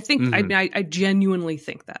 I think, I genuinely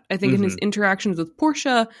think that. I think in his interactions with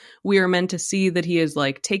Portia, we are meant to see that he is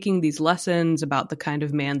like taking these lessons about the kind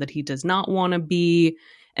of man that he does not want to be,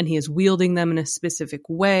 and he is wielding them in a specific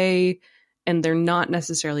way, and they're not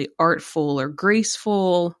necessarily artful or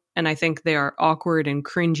graceful, and I think they are awkward and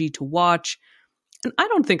cringy to watch. And I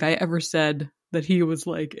don't think I ever said that he was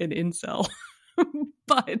like an incel.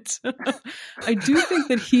 But I do think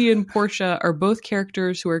that he and Portia are both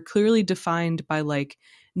characters who are clearly defined by like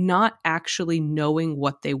not actually knowing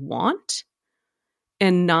what they want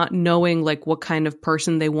and not knowing like what kind of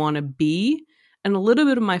person they want to be. And a little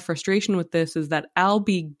bit of my frustration with this is that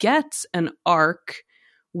Albie gets an arc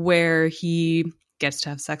where he gets to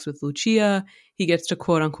have sex with Lucia. He gets to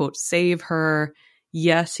quote unquote save her.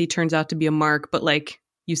 Yes, he turns out to be a mark, but like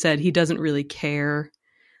you said, he doesn't really care.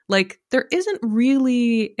 Like there isn't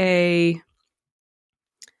really I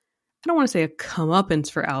don't want to say a comeuppance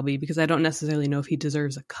for Albie because I don't necessarily know if he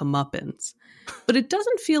deserves a comeuppance, but it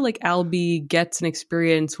doesn't feel like Albie gets an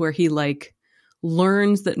experience where he like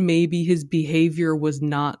learns that maybe his behavior was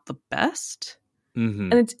not the best.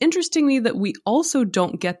 And it's interesting to me that we also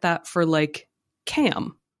don't get that for like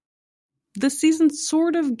Cam. This season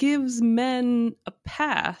sort of gives men a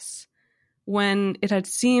pass when it had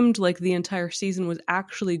seemed like the entire season was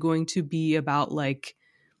actually going to be about like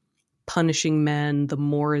punishing men, the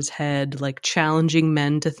Moor's head, like challenging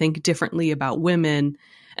men to think differently about women.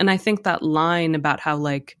 And I think that line about how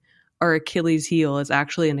like our Achilles heel is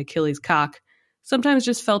actually an Achilles cock sometimes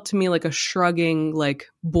just felt to me like a shrugging, like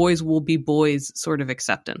boys will be boys sort of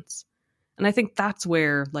acceptance. And I think that's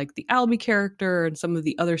where like the Albie character and some of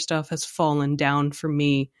the other stuff has fallen down for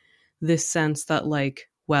me. This sense that like,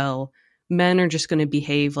 well, men are just going to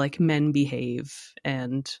behave like men behave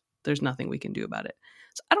and there's nothing we can do about it.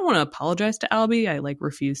 So I don't want to apologize to Albie. I like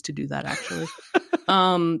refuse to do that actually.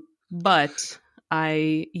 But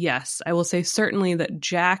I will say certainly that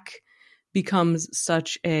Jack becomes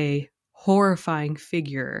such a horrifying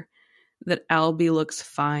figure that Albie looks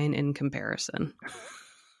fine in comparison.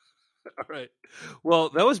 All right. Well,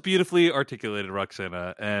 that was beautifully articulated,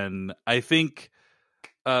 Roxana. And I think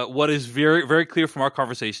what is very, very clear from our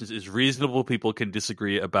conversations is reasonable people can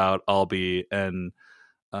disagree about Albie. And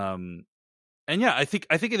yeah, I think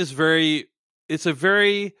it's a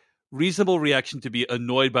very reasonable reaction to be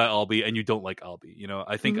annoyed by Albie and you don't like Albie. You know,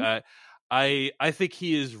 I think I think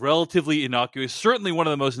he is relatively innocuous, certainly one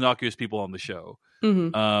of the most innocuous people on the show.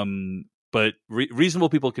 But reasonable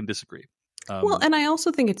people can disagree. Well, and I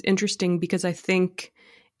also think it's interesting because I think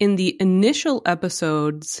in the initial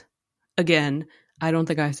episodes, again, I don't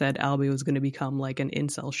think I said Albie was going to become like an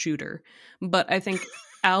incel shooter, but I think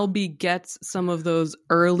Albie gets some of those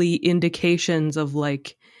early indications of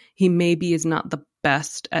like he maybe is not the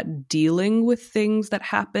best at dealing with things that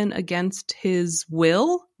happen against his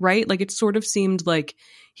will, right? Like it sort of seemed like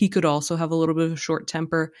he could also have a little bit of a short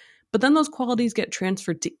temper, but then those qualities get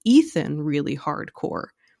transferred to Ethan really hardcore.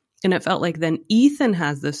 And it felt like then Ethan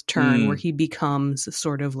has this turn where he becomes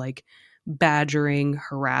sort of like badgering,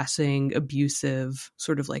 harassing, abusive,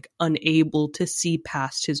 sort of like unable to see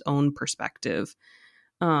past his own perspective.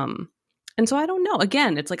 And so I don't know.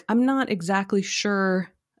 Again, it's like I'm not exactly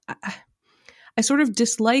sure. I sort of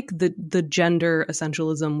dislike the gender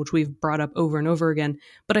essentialism, which we've brought up over and over again.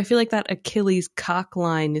 But I feel like that Achilles cock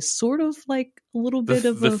line is sort of like a little bit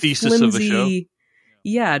of the a thesis flimsy, of the show.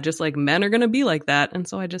 Yeah, just like men are going to be like that. And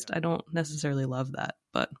so I don't necessarily love that.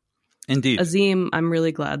 But Indeed. Azim, I'm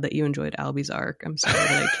really glad that you enjoyed Albie's arc. I'm sorry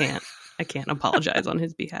that I can't apologize on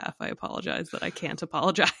his behalf. I apologize that I can't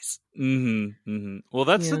apologize. Well,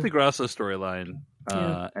 that's the DeGrasso storyline.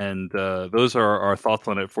 And those are our thoughts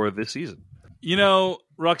on it for this season. You know,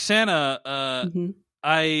 Roxana,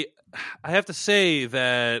 I have to say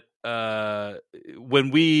that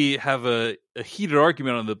when we have a heated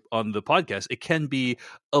argument on the podcast, it can be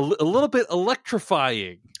a little bit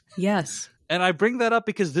electrifying. Yes. And I bring that up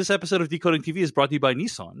because this episode of Decoding TV is brought to you by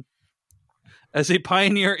Nissan. As a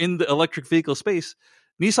pioneer in the electric vehicle space,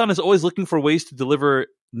 Nissan is always looking for ways to deliver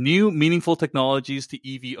new, meaningful technologies to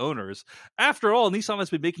EV owners. After all, Nissan has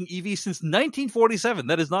been making EVs since 1947.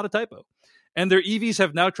 That is not a typo. And their EVs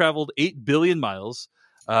have now traveled 8 billion miles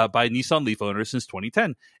by Nissan Leaf owners since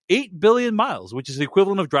 2010. 8 billion miles, which is the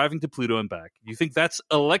equivalent of driving to Pluto and back. You think that's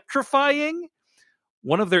electrifying?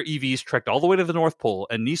 One of their EVs trekked all the way to the North Pole,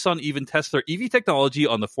 and Nissan even tests their EV technology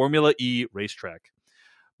on the Formula E racetrack.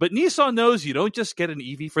 But Nissan knows you don't just get an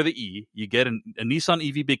EV for the E. You get a Nissan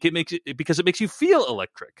EV because it makes you feel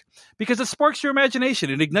electric. Because it sparks your imagination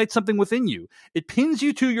and ignites something within you. It pins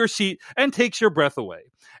you to your seat and takes your breath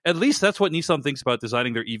away. At least that's what Nissan thinks about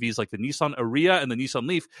designing their EVs like the Nissan Ariya and the Nissan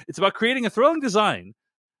Leaf. It's about creating a thrilling design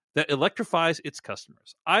that electrifies its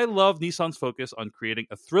customers. I love Nissan's focus on creating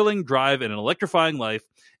a thrilling drive and an electrifying life.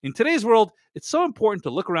 In today's world, it's so important to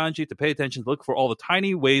look around you, to pay attention, to look for all the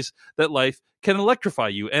tiny ways that life can electrify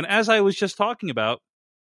you. And as I was just talking about,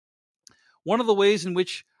 one of the ways in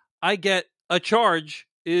which I get a charge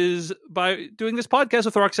is by doing this podcast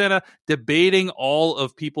with Roxana, debating all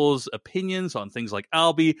of people's opinions on things like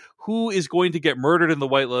Albie, who is going to get murdered in the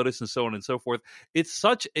White Lotus, and so on and so forth. It's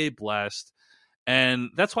such a blast. And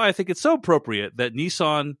that's why I think it's so appropriate that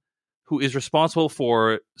Nissan, who is responsible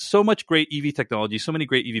for so much great EV technology, so many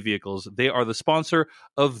great EV vehicles, they are the sponsor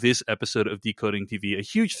of this episode of Decoding TV. A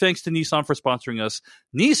huge thanks to Nissan for sponsoring us.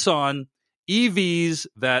 Nissan, EVs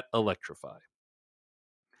that electrify.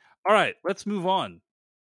 All right, let's move on.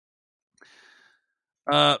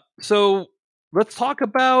 So let's talk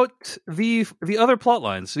about the other plot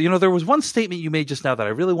lines. You know, there was one statement you made just now that I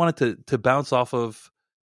really wanted to bounce off of.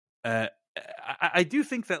 I do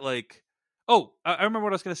think that, like, I remember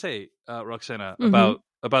what I was going to say, Roxana,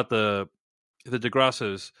 about the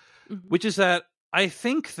DeGrassos, which is that I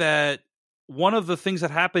think that one of the things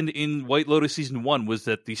that happened in White Lotus season 1 was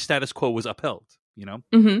that the status quo was upheld. You know,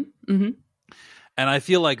 and I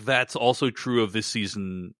feel like that's also true of this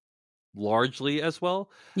season largely as well.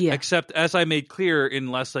 Yeah. Except, as I made clear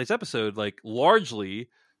in last night's episode, like largely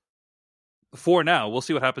for now, we'll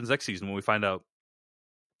see what happens next season when we find out.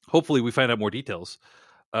 Hopefully we find out more details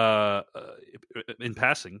in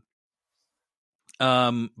passing.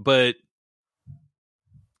 But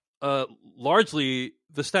largely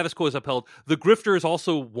the status quo is upheld. The grifters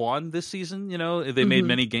also won this season, you know, they made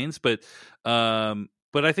many gains, but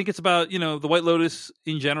I think it's about, you know, the White Lotus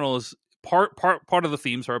in general is part of the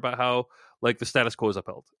themes are about how, like, the status quo is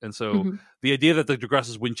upheld. And so the idea that the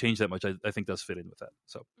DeGrassos wouldn't change that much, I think does fit in with that.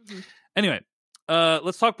 So anyway,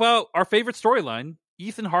 let's talk about our favorite storyline,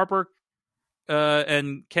 Ethan, Harper,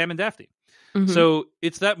 and Cam and Daphne. So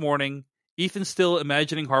it's that morning. Ethan's still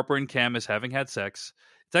imagining Harper and Cam as having had sex.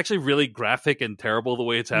 It's actually really graphic and terrible the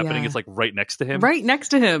way it's happening. Yeah. It's like right next to him. Right next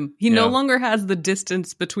to him. He no Yeah. longer has the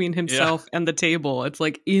distance between himself and the table. It's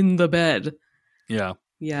like in the bed. Yeah.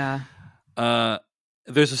 Yeah.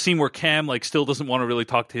 There's a scene where Cam like still doesn't want to really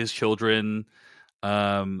talk to his children.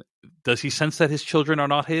 Does he sense that his children are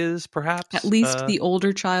not his, perhaps? At least the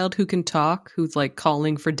older child who can talk, who's like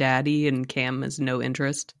calling for daddy, and Cam has no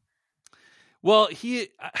interest. Well,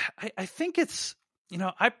 I think it's,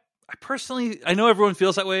 I personally, I know everyone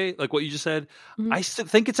feels that way, like what you just said. Mhm. I still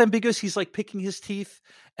think it's ambiguous. He's like picking his teeth.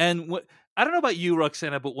 And I don't know about you,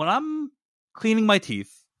 Roxana, but when I'm cleaning my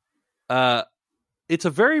teeth, it's a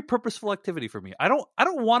very purposeful activity for me. I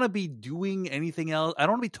don't want to be doing anything else. I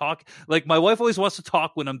don't want to be talking. Like my wife always wants to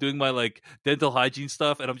talk when I'm doing my like dental hygiene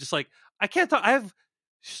stuff, and I'm just like, I can't talk. I have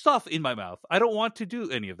stuff in my mouth. I don't want to do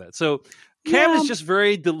any of that. So Cam is just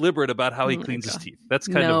very deliberate about how he cleans his teeth. That's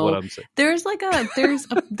kind of what I'm saying.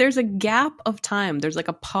 There's a gap of time. There's like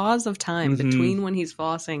a pause of time Mhm. between when he's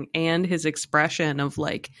flossing and his expression of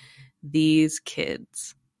like these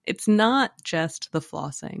kids. It's not just the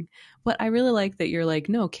flossing, but I really like that you're like,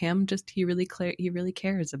 no, Cam he really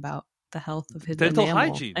cares about the health of his Dental enamel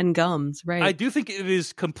hygiene and gums, right? I do think it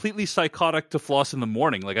is completely psychotic to floss in the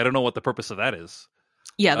morning. Like I don't know what the purpose of that is.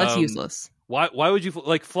 Yeah, that's useless. Why would you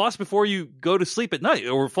like floss before you go to sleep at night,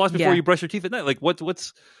 or floss before you brush your teeth at night? Like what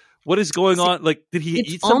is going on? Like did he eat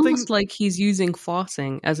something? It's almost like he's using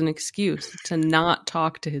flossing as an excuse to not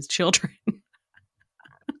talk to his children.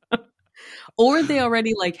 Or they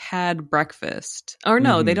already like had breakfast. Or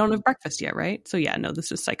no, they don't have breakfast yet, right? So yeah, no,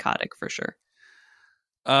 this is psychotic for sure.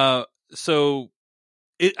 So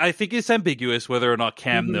I think it's ambiguous whether or not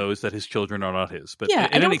Cam knows that his children are not his. But yeah,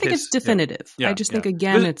 I don't think it's definitive. Yeah, I just think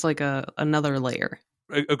again, it's like another layer.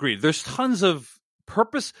 Agreed. There's tons of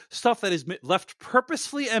purpose stuff that is left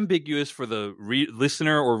purposefully ambiguous for the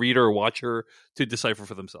listener or reader or watcher to decipher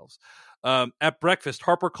for themselves. At breakfast,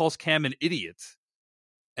 Harper calls Cam an idiot.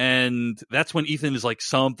 And that's when Ethan is like,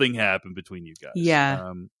 something happened between you guys.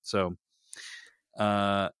 Yeah.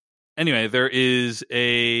 Anyway, there is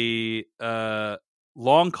a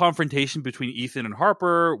long confrontation between Ethan and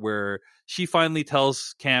Harper where she finally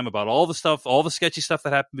tells Cam about all the sketchy stuff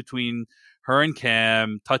that happened between her and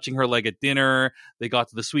Cam, touching her leg at dinner. They got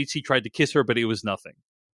to the suites. He tried to kiss her, but it was nothing.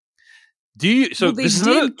 They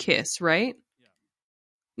did kiss, right?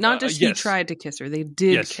 Not just he tried to kiss her. They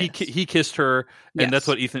did Yes, kiss. he kissed her, and that's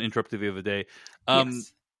what Ethan interrupted the other day.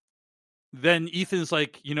 Yes. Then Ethan's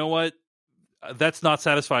like, you know what? That's not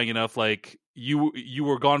satisfying enough. Like, you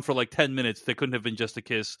were gone for like 10 minutes. They couldn't have been just a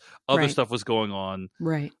kiss. Other stuff was going on.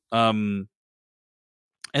 Right. And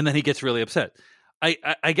then he gets really upset.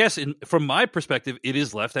 I guess from my perspective, it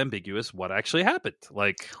is left ambiguous what actually happened.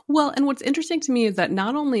 Like, well, and what's interesting to me is that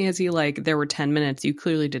not only is he like, there were 10 minutes, you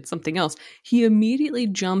clearly did something else. He immediately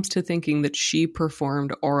jumps to thinking that she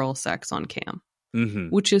performed oral sex on Cam,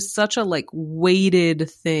 which is such a like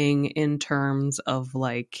weighted thing in terms of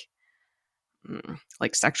like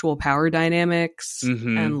sexual power dynamics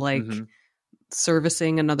and like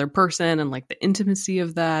servicing another person and like the intimacy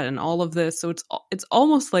of that and all of this. So it's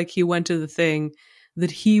almost like he went to the thing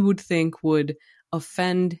that he would think would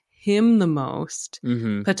offend him the most,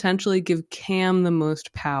 potentially give Cam the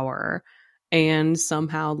most power, and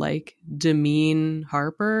somehow like demean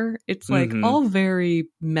Harper. It's like all very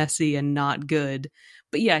messy and not good.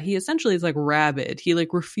 But yeah, he essentially is like rabid. He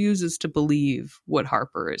like refuses to believe what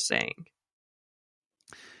Harper is saying.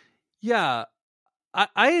 Yeah.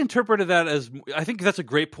 I interpreted that as, I think that's a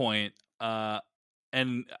great point.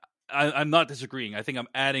 And I'm not disagreeing. I think I'm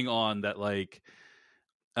adding on that, like,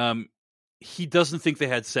 he doesn't think they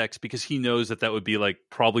had sex because he knows that would be like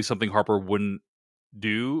probably something Harper wouldn't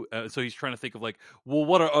do. So he's trying to think of like, well,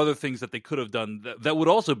 what are other things that they could have done that would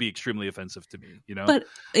also be extremely offensive to me, you know? But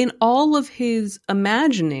in all of his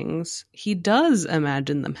imaginings, he does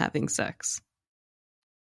imagine them having sex.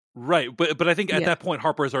 Right, but I think at that point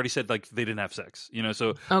Harper has already said like they didn't have sex, you know.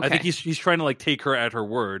 So I think he's trying to like take her at her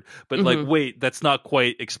word, but like wait, that's not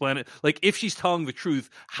quite explanatory. Like if she's telling the truth,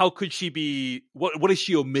 how could she be? What is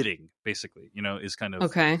she omitting? Basically, you know, is kind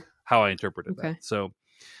of how I interpreted that. So,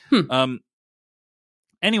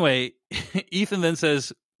 anyway, Ethan then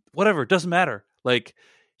says, "Whatever, doesn't matter. Like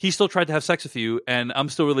he still tried to have sex with you, and I'm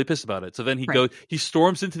still really pissed about it." So then he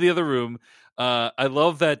storms into the other room. I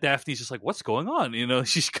love that Daphne's just like, what's going on? You know,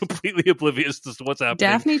 she's completely oblivious to what's happening.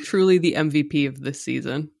 Daphne, truly the MVP of this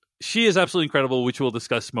season. She is absolutely incredible, which we'll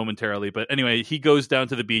discuss momentarily. But anyway, he goes down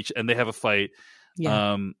to the beach and they have a fight.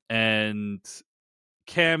 Yeah. And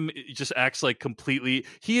Cam just acts like completely.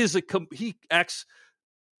 He acts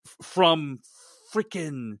from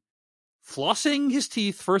freaking flossing his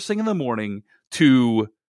teeth first thing in the morning to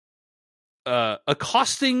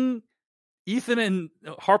accosting Ethan and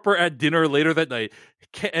Harper at dinner later that night,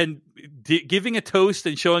 and giving a toast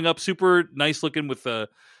and showing up super nice looking with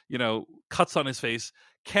cuts on his face.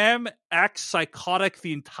 Cam acts psychotic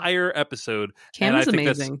the entire episode. Cam and is I think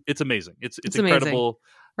amazing. It's amazing. It's Amazing. incredible.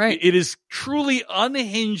 Right. It is truly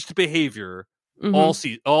unhinged behavior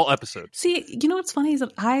all episode. See, you know what's funny is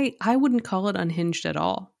that I wouldn't call it unhinged at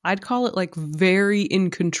all. I'd call it like very in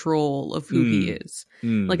control of who he is.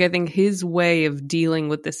 Like I think his way of dealing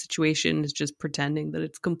with this situation is just pretending that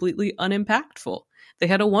it's completely unimpactful. They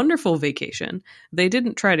had a wonderful vacation. They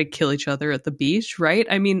didn't try to kill each other at the beach, right?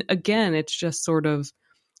 I mean, again, it's just sort of,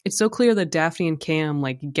 it's so clear that Daphne and Cam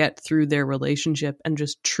like get through their relationship and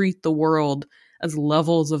just treat the world as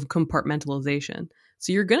levels of compartmentalization.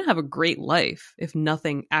 So you're going to have a great life if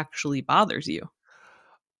nothing actually bothers you.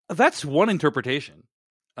 That's one interpretation.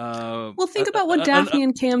 Well, think about what Daphne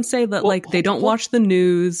and Cam say that like they don't watch the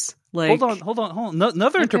news. Like, hold on.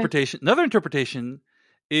 Another interpretation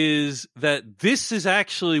is that this is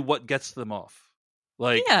actually what gets them off.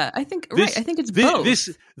 Like, yeah, I think right. I think it's both.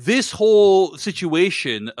 This whole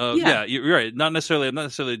situation of Yeah. You're right. I'm not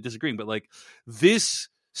necessarily disagreeing, but like this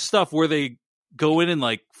stuff where they go in and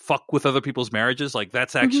like fuck with other people's marriages, like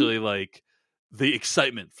that's actually like the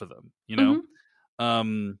excitement for them, you know?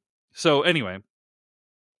 So anyway,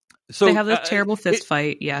 so they have this terrible fist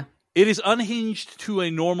fight. Yeah. It is unhinged to a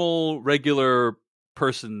normal, regular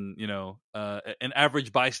person, you know, an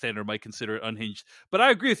average bystander might consider it unhinged. But I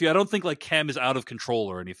agree with you. I don't think like Cam is out of control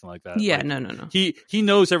or anything like that. Yeah, like, no. He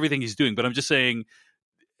knows everything he's doing, but I'm just saying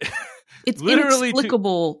it's literally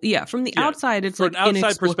inexplicable. From the outside, it's like outside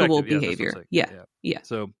inexplicable perspective, behavior. Yeah.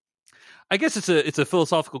 So I guess it's a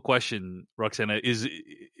philosophical question, Roxana, is,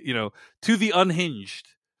 you know, to the unhinged.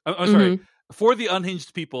 I'm sorry. For the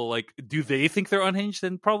unhinged people, like, do they think they're unhinged?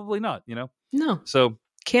 And probably not, you know? No. So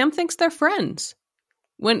Cam thinks they're friends.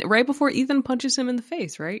 Right before Ethan punches him in the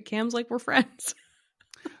face, right? Cam's like, we're friends.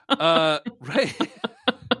 Right.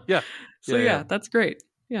 Yeah. So yeah, that's great.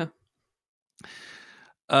 Yeah.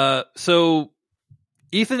 So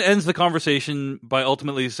Ethan ends the conversation by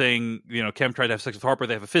ultimately saying, you know, Cam tried to have sex with Harper.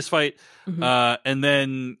 They have a fist fight. And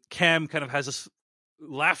then Cam kind of has this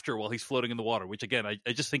laughter while he's floating in the water, which again, I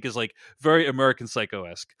just think is like very American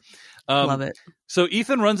Psycho-esque. Love it. So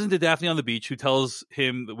Ethan runs into Daphne on the beach, who tells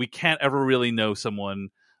him that we can't ever really know someone.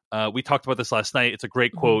 We talked about this last night. It's a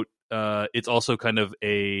great quote. It's also kind of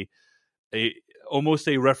a almost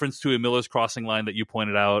a reference to a Miller's Crossing line that you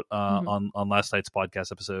pointed out on last night's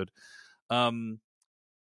podcast episode. Meghan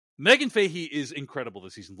Fahy is incredible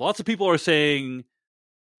this season. Lots of people are saying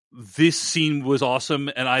this scene was awesome,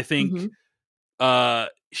 and I think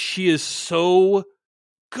she is so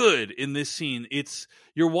good in this scene.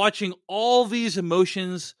 You're watching all these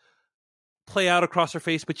emotions play out across her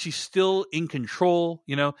face, but she's still in control.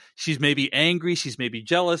 You know, she's maybe angry, she's maybe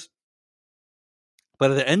jealous,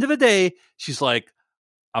 but at the end of the day, she's like,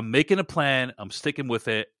 I'm making a plan, I'm sticking with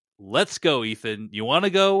it. Let's go, Ethan. You want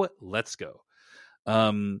to go? Let's go.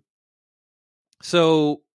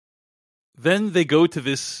 So then they go to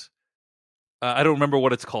this, I don't remember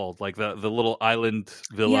what it's called, like the little island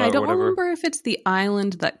villa. Yeah, I don't or whatever. remember if it's the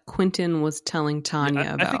island that Quentin was telling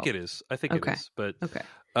Tanya about. I think it is. It is. But okay.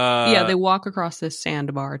 Yeah, they walk across this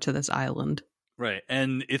sandbar to this island. Right,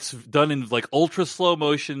 and it's done in like ultra slow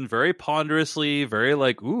motion, very ponderously, very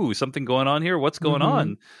like, ooh, something going on here. What's going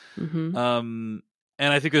on? And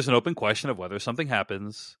I think there's an open question of whether something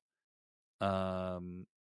happens.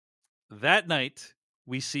 That night,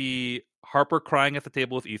 we see Harper crying at the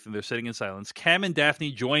table with Ethan. They're sitting in silence. Cam and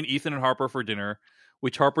Daphne join Ethan and Harper for dinner,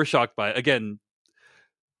 which Harper's shocked by. Again,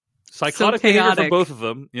 psychotic behavior for both of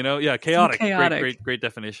them. You know, yeah, chaotic. Great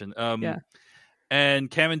definition.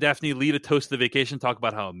 And Cam and Daphne lead a toast to the vacation, talk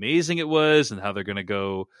about how amazing it was and how they're going to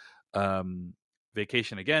go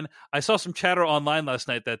vacation again. I saw some chatter online last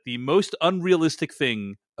night that the most unrealistic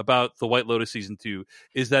thing about The White Lotus Season 2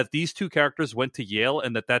 is that these two characters went to Yale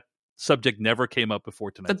and that subject never came up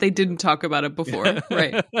before tonight. That they didn't talk about it before.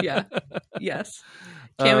 Right. Yeah. Yes.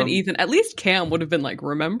 Cam and Ethan. At least Cam would have been like,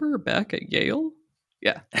 remember back at Yale?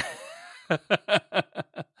 Yeah.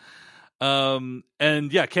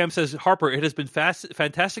 And yeah, Cam says, Harper, it has been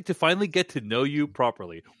fantastic to finally get to know you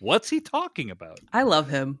properly. What's he talking about? I love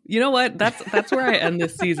him. You know what? That's where I end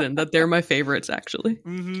this season, that they're my favorites, actually.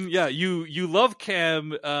 Yeah, you love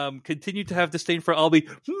Cam, continue to have disdain for Albie.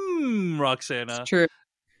 Roxana. It's true.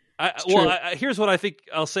 Here's what I think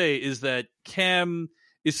I'll say is that Cam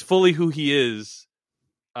is fully who he is,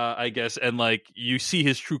 I guess, and like you see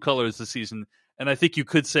his true colors this season. And I think you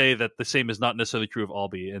could say that the same is not necessarily true of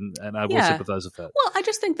Albie, and I will sympathize with that. Well, I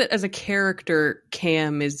just think that as a character,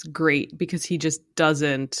 Cam is great because he just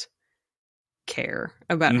doesn't care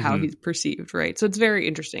about how he's perceived, right? So it's very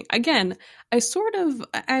interesting. Again,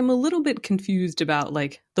 I'm a little bit confused about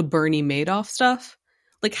like the Bernie Madoff stuff.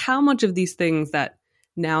 Like how much of these things that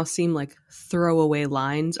now seem like throwaway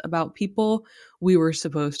lines about people we were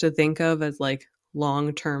supposed to think of as like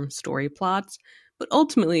long-term story plots. But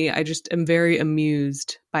ultimately, I just am very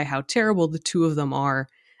amused by how terrible the two of them are.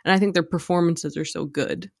 And I think their performances are so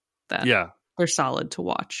good that they're solid to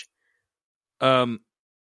watch.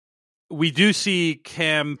 We do see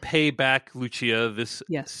Cam pay back Lucia this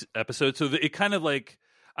episode. So it kind of like,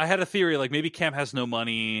 I had a theory, like maybe Cam has no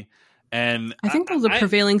money. And I think that was a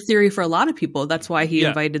prevailing theory for a lot of people. That's why he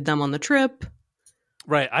invited them on the trip.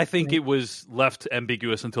 Right. I think it was left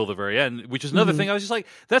ambiguous until the very end, which is another thing. I was just like,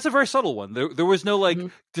 that's a very subtle one. There was no like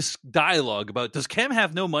this dialogue about, does Cam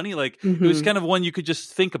have no money? Like it was kind of one you could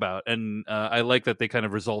just think about. And I like that they kind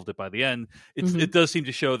of resolved it by the end. It does seem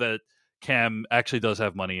to show that Cam actually does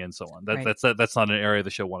have money and so on. That's not an area the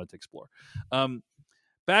show wanted to explore.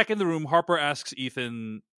 Back in the room, Harper asks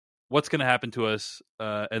Ethan, what's going to happen to us?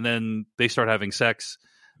 And then they start having sex.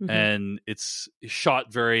 And it's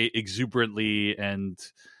shot very exuberantly and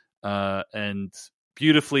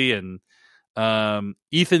beautifully, and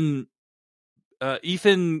Ethan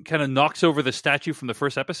kind of knocks over the statue from the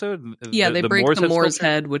first episode. They break the Moor's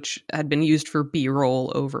head, which had been used for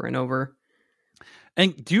B-roll over and over.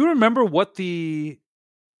 And do you remember what the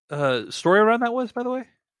story around that was, by the way?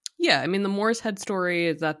 Yeah, I mean, the Moor's head story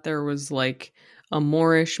is that there was like a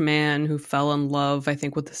Moorish man who fell in love, I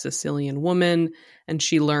think, with a Sicilian woman, and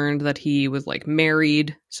she learned that he was like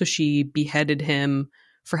married, so she beheaded him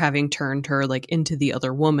for having turned her like into the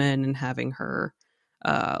other woman and having her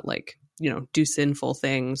do sinful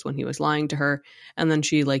things when he was lying to her, and then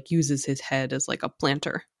she like uses his head as like a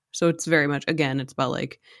planter. So it's very much, again, it's about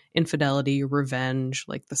like infidelity, revenge,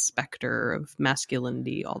 like the specter of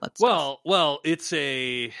masculinity, all that stuff. Well, it's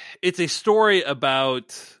a story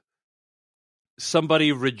about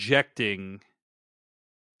somebody rejecting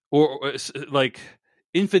or like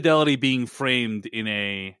infidelity being framed in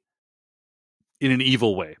an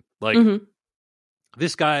evil way. Like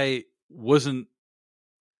this guy wasn't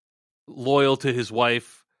loyal to his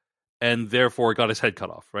wife and therefore got his head cut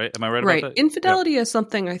off, right? Am I right about that? Infidelity is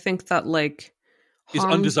something I think that like is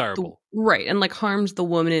undesirable. And like harms the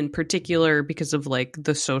woman in particular because of like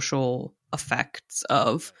the social effects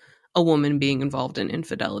of a woman being involved in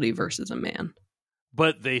infidelity versus a man.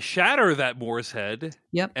 But they shatter that Moor's head.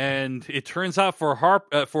 Yep. And it turns out for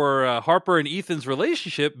Harper and Ethan's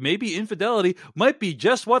relationship, maybe infidelity might be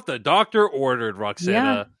just what the doctor ordered,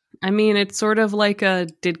 Roxana. Yeah. I mean, it's sort of like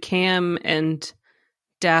did Cam and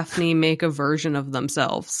Daphne make a version of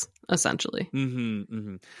themselves, essentially,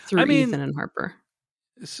 through Ethan and Harper.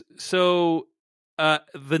 So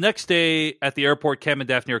the next day at the airport, Cam and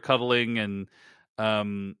Daphne are cuddling, and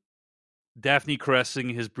Daphne caressing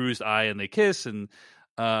his bruised eye, and they kiss, and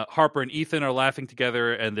Harper and Ethan are laughing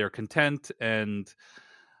together, and they're content, and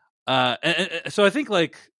so I think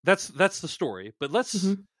like that's the story. But let's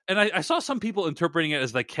and I saw some people interpreting it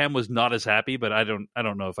as like Cam was not as happy, but I don't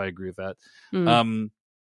know if I agree with that.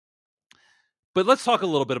 But let's talk a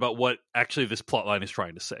little bit about what actually this plotline is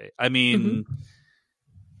trying to say. I mean,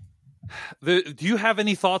 do you have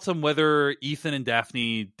any thoughts on whether Ethan and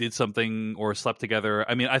Daphne did something or slept together?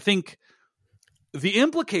 I mean, I think the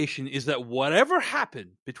implication is that whatever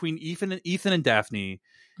happened between Ethan and Daphne,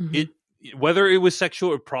 whether it was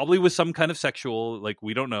sexual, it probably was some kind of sexual, like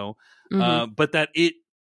we don't know, but that it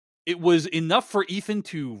was enough for Ethan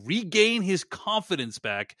to regain his confidence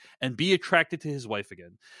back and be attracted to his wife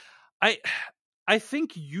again. I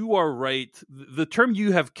think you are right. The term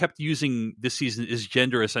you have kept using this season is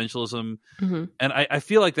gender essentialism. And I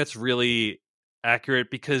feel like that's really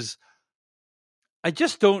accurate because I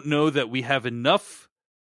just don't know that we have enough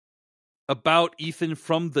about Ethan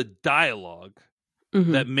from the dialogue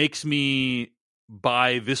that makes me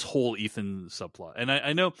buy this whole Ethan subplot. And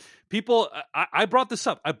I know people, I brought this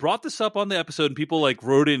up. I brought this up on the episode and people like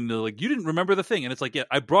wrote in, like, you didn't remember the thing. And it's like, yeah,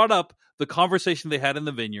 I brought up the conversation they had in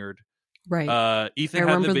the vineyard. Right. Ethan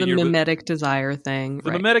I remember the mimetic desire thing.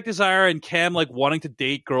 The mimetic desire and Cam like wanting to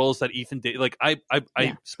date girls that Ethan date. Like I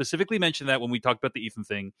specifically mentioned that when we talked about the Ethan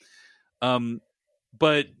thing.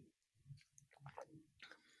 But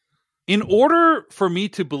in order for me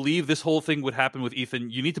to believe this whole thing would happen with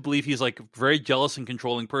Ethan, you need to believe he's like a very jealous and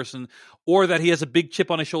controlling person, or that he has a big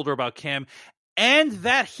chip on his shoulder about Cam, and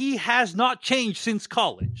that he has not changed since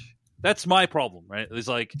college. That's my problem, right? It's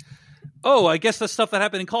like oh, I guess the stuff that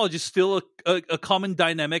happened in college is still a common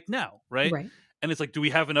dynamic now, right? Right. And it's like, do we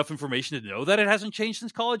have enough information to know that it hasn't changed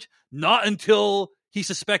since college? Not until he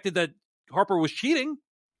suspected that Harper was cheating.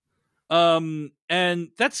 And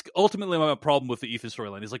that's ultimately my problem with the Ethan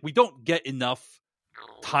storyline, is like, we don't get enough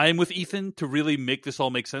time with Ethan to really make this all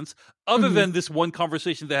make sense, other than this one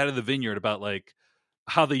conversation they had in the vineyard about like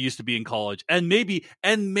how they used to be in college. And maybe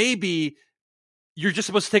you're just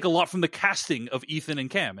supposed to take a lot from the casting of Ethan and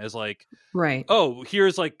Cam as like, Right. oh,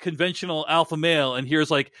 here's like conventional alpha male, and here's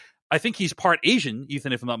like, I think he's part Asian,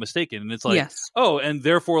 Ethan, if I'm not mistaken. And it's like, yes. oh, and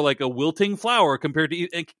therefore like a wilting flower compared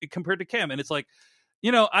to Cam. And it's like,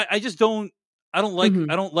 you know, I just don't, I don't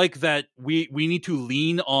like that we need to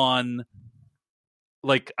lean on,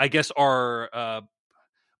 like, I guess our,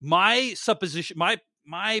 my supposition,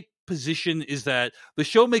 my position is that the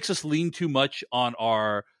show makes us lean too much on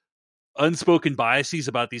our unspoken biases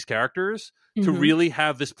about these characters to really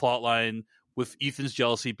have this plot line with Ethan's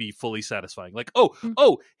jealousy be fully satisfying. Like,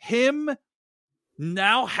 him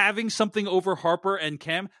now having something over Harper and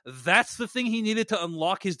Cam, that's the thing he needed to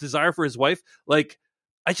unlock his desire for his wife. Like,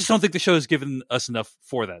 I just don't think the show has given us enough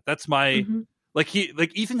for that. That's my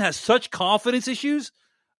Ethan has such confidence issues,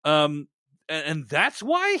 and that's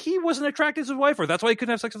why he wasn't attracted to his wife, or that's why he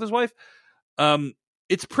couldn't have sex with his wife.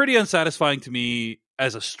 It's pretty unsatisfying to me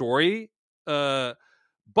as a story, but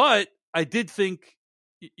I did think,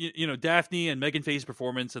 you know, Daphne and Megan Faye's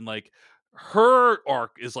performance and like her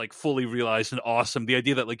arc is like fully realized and awesome. The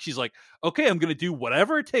idea that like she's like, okay, I'm gonna do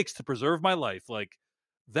whatever it takes to preserve my life, like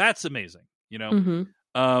that's amazing, you know.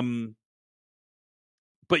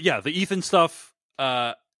 But yeah, the Ethan stuff,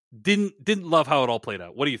 didn't love how it all played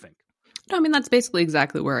out. What do you think? I mean, that's basically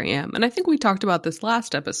exactly where I am. And I think we talked about this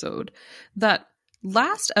last episode, that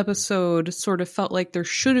last episode sort of felt like there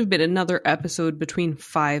should have been another episode between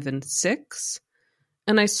 5 and 6.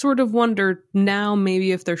 And I sort of wonder now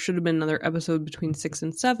maybe if there should have been another episode between 6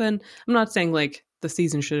 and 7. I'm not saying like the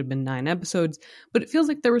season should have been 9 episodes, but it feels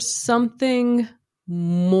like there was something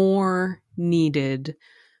more needed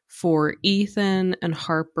for Ethan and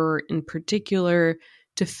Harper in particular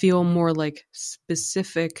to feel more like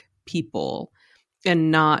specific people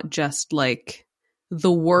and not just like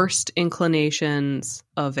the worst inclinations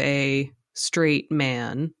of a straight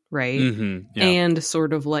man, right? And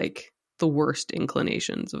sort of like the worst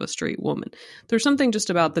inclinations of a straight woman. There's something just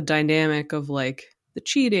about the dynamic of like the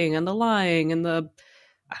cheating and the lying and the,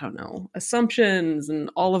 I don't know, assumptions and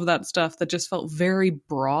all of that stuff that just felt very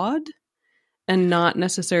broad and not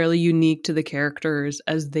necessarily unique to the characters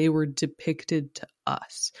as they were depicted to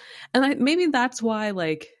us. And maybe that's why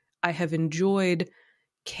like I have enjoyed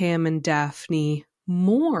Cam and Daphne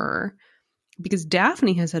more, because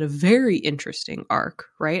Daphne has had a very interesting arc,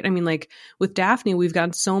 right? I mean, like with Daphne, we've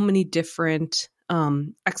got so many different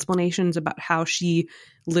explanations about how she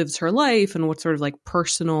lives her life and what sort of like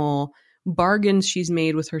personal bargains she's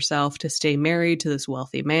made with herself to stay married to this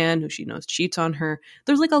wealthy man who she knows cheats on her.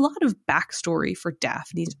 There's like a lot of backstory for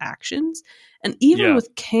Daphne's actions. And even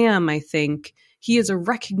with Cam, I think he is a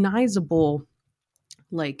recognizable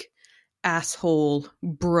like asshole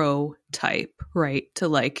bro type, right? To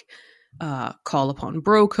like call upon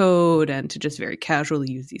bro code and to just very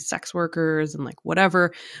casually use these sex workers and like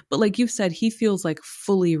whatever. But like you said, he feels like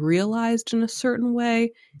fully realized in a certain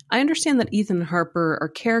way. I understand that Ethan and Harper are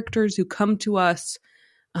characters who come to us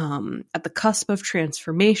at the cusp of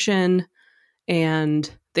transformation, and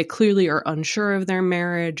they clearly are unsure of their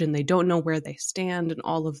marriage and they don't know where they stand and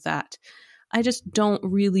all of that. I just don't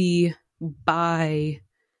really buy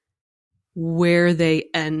where they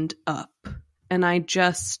end up. And I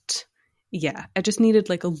just needed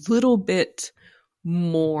like a little bit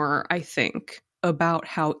more, I think, about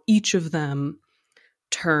how each of them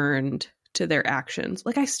turned to their actions.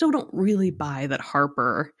 Like, I still don't really buy that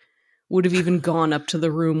Harper would have even gone up to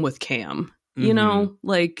the room with Cam. You know,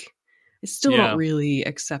 like, I still don't really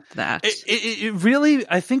accept that. It really,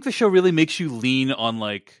 I think the show really makes you lean on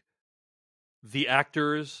like the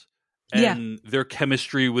actors and their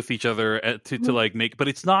chemistry with each other to like make, but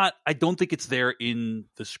it's not, I don't think it's there in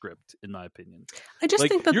the script, in my opinion. I just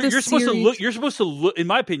like, think that you're supposed to look, in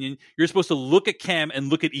my opinion, you're supposed to look at Cam and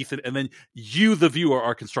look at Ethan, and then you, the viewer,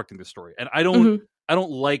 are constructing the story. And I don't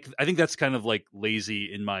I think that's kind of like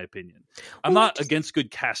lazy, in my opinion. I'm not against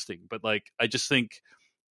good casting, but like, I just think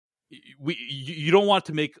you don't want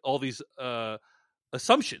to make all these,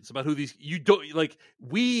 assumptions about who these, you don't like,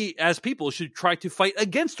 we as people should try to fight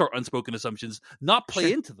against our unspoken assumptions, not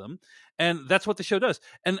play into them. And that's what the show does.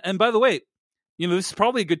 And by the way, you know, this is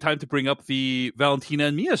probably a good time to bring up the Valentina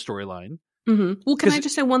and Mia storyline, Well, can I 'Cause-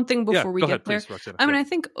 just say one thing before we go get ahead, there? please, Roxana. I mean, Yeah. I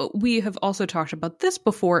think we have also talked about this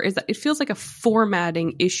before, is that it feels like a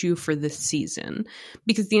formatting issue for this season,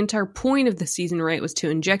 because the entire point of the season, right, was to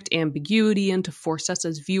inject ambiguity and to force us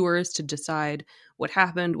as viewers to decide what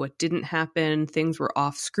happened, what didn't happen, things were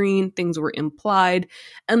off screen, things were implied.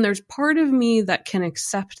 And there's part of me that can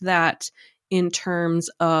accept that in terms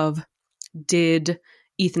of, did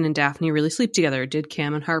Ethan and Daphne really sleep together? Did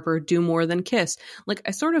Cam and Harper do more than kiss? Like,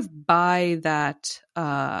 I sort of buy that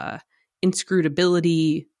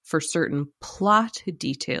inscrutability for certain plot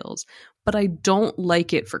details, but I don't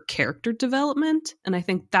like it for character development. And I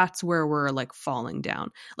think that's where we're like falling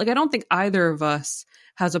down. Like, I don't think either of us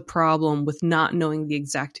has a problem with not knowing the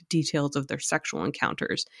exact details of their sexual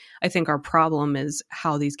encounters. I think our problem is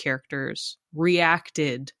how these characters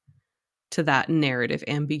reacted to that narrative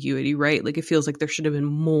ambiguity, right? Like, it feels like there should have been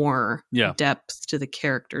more depth to the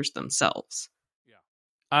characters themselves.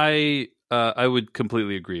 I would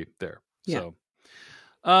completely agree there. Yeah. So,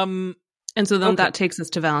 and so then that takes us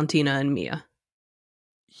to Valentina and Mia.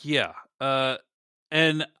 Yeah.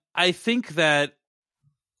 And I think that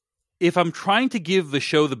if I'm trying to give the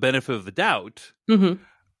show the benefit of the doubt,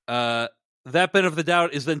 that benefit of the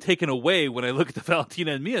doubt is then taken away when I look at the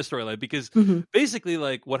Valentina and Mia storyline, because basically,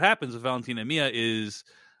 like, what happens with Valentina and Mia is,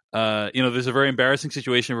 there's a very embarrassing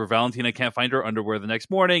situation where Valentina can't find her underwear the next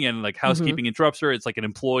morning, and like housekeeping interrupts her. It's like an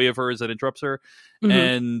employee of hers that interrupts her,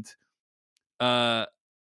 and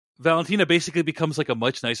Valentina basically becomes like a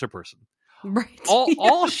much nicer person. Right.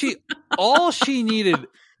 All she needed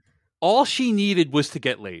was to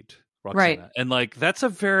get laid, Roxana. Right. And like, that's a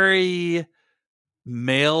very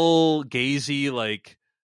male gazy, like,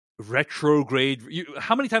 retrograde.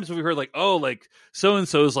 How many times have we heard like, oh, like so and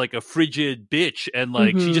so is like a frigid bitch and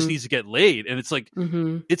like she just needs to get laid? And it's like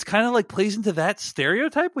it's kind of like plays into that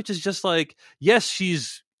stereotype, which is just like, yes,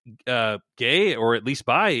 she's gay or at least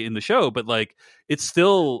bi in the show, but like it's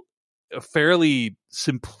still a fairly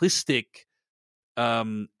simplistic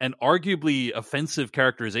and arguably offensive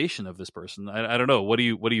characterization of this person. I don't know. What do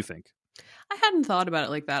you think? I hadn't thought about it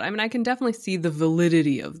like that. I mean, I can definitely see the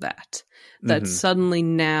validity of that. That suddenly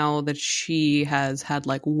now that she has had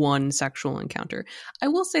like one sexual encounter. I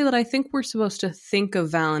will say that I think we're supposed to think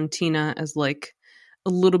of Valentina as like a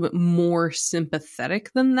little bit more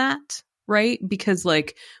sympathetic than that, right? Because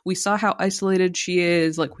like we saw how isolated she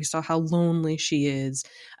is, like we saw how lonely she is.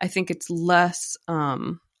 I think it's less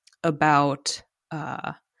about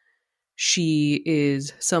she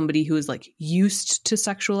is somebody who is like used to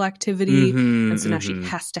sexual activity and so now she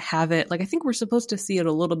has to have it. Like, I think we're supposed to see it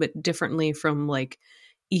a little bit differently from like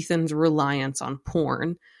Ethan's reliance on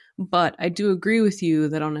porn. But I do agree with you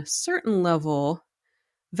that on a certain level,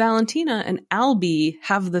 Valentina and Albie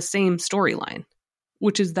have the same storyline,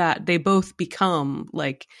 which is that they both become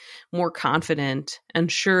like more confident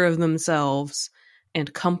and sure of themselves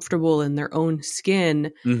and comfortable in their own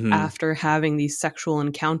skin after having these sexual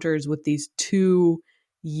encounters with these two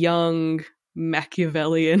young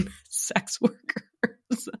Machiavellian sex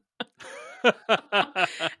workers.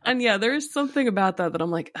 And yeah, there's something about that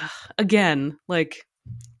I'm like, ugh, again, like,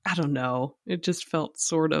 I don't know. It just felt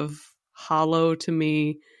sort of hollow to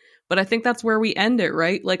me. But I think that's where we end it,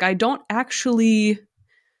 right? Like, I don't actually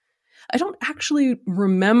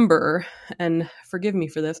remember, and forgive me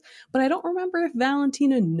for this, but I don't remember if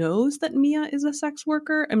Valentina knows that Mia is a sex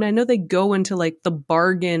worker. I mean, I know they go into like the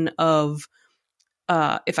bargain of,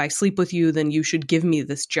 if I sleep with you, then you should give me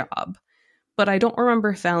this job. But I don't remember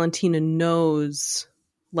if Valentina knows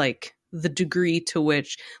like the degree to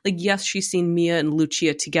which, like, yes, she's seen Mia and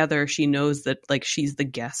Lucia together. She knows that like she's the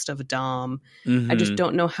guest of Dom. I just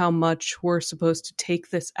don't know how much we're supposed to take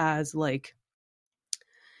this as like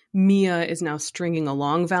Mia is now stringing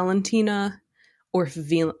along Valentina, or if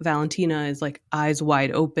Valentina is like eyes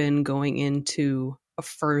wide open going into a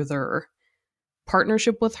further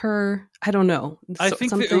partnership with her. I don't know. I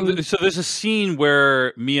think so. There's a scene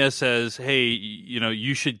where Mia says, "Hey,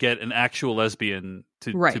 you should get an actual lesbian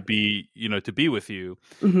to be, to be with you."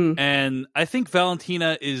 And I think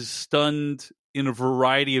Valentina is stunned in a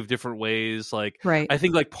variety of different ways. Like, I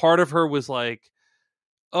think like part of her was like,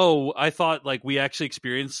 oh, I thought like we actually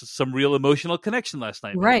experienced some real emotional connection last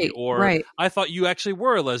night. Maybe. Or I thought you actually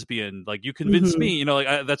were a lesbian. Like, you convinced me,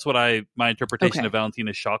 like that's what my interpretation of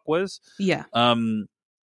Valentina's shock was. Yeah.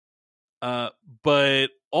 But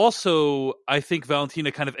also I think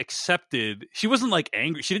Valentina kind of accepted, she wasn't like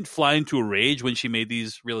angry. She didn't fly into a rage when she made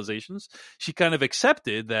these realizations. She kind of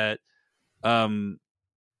accepted that,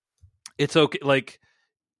 it's okay. Like,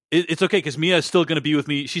 it's okay because Mia is still going to be with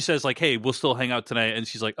me. She says like, "Hey, we'll still hang out tonight," and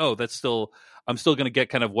she's like, "Oh, I'm still going to get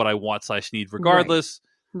kind of what I want / need regardless."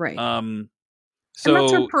 Right. So and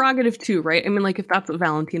that's her prerogative too, right? I mean, like, if that's what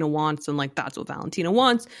Valentina wants, and like that's what Valentina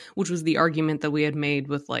wants, which was the argument that we had made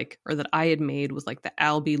with like, or that I had made with like the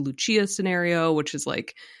Albie Lucia scenario, which is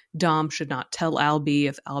like Dom should not tell Albie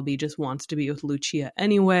if Albie just wants to be with Lucia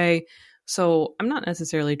anyway. So I'm not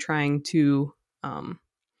necessarily trying to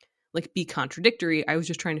like be contradictory. I was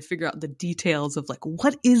just trying to figure out the details of like,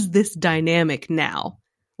 what is this dynamic now?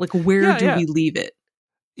 Like, where do we leave it?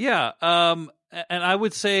 Yeah. And I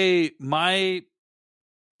would say my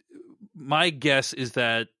guess is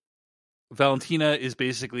that Valentina is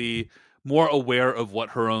basically more aware of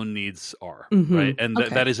what her own needs are, right? And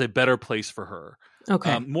that is a better place for her.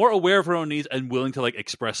 Okay. More aware of her own needs and willing to like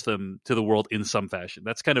express them to the world in some fashion.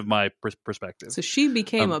 That's kind of my perspective. So she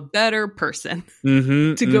became a better person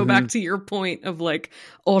to go back to your point of like,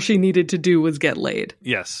 all she needed to do was get laid.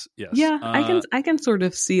 Yes. Yeah. I can sort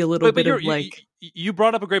of see a little bit of like, you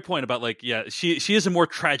brought up a great point about like, yeah, she is a more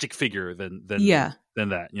tragic figure than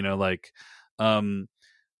that, you know, like,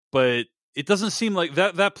 but it doesn't seem like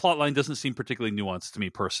that plot line doesn't seem particularly nuanced to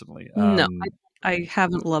me personally. No, I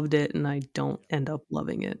haven't loved it, and I don't end up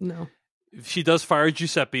loving it. No, she does fire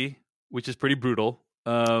Giuseppe, which is pretty brutal.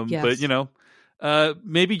 Yes. But you know,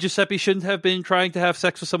 maybe Giuseppe shouldn't have been trying to have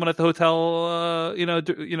sex with someone at the hotel.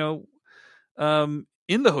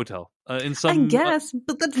 In the hotel. In some, I guess,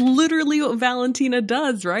 but that's literally what Valentina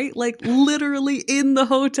does, right? Like literally in the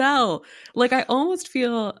hotel. Like I almost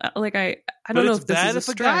feel like I don't know if this is a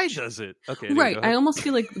stretch. Guy does it. Okay, right. I almost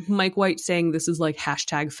feel like Mike White saying this is like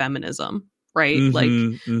hashtag feminism, right?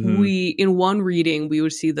 We in one reading we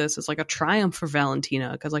would see this as like a triumph for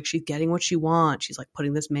Valentina because like she's getting what she wants. She's like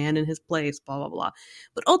putting this man in his place, blah blah blah.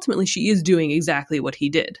 But ultimately, she is doing exactly what he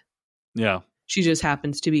did. Yeah. She just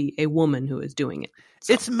happens to be a woman who is doing it.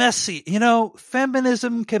 So. It's messy. You know,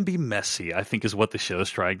 feminism can be messy, I think is what the show is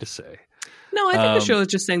trying to say. No, I think the show is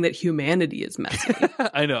just saying that humanity is messy.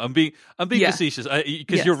 I know. I'm being facetious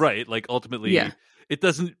because you're right. Like ultimately, it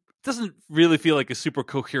doesn't really feel like a super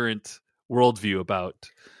coherent worldview about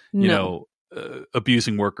you know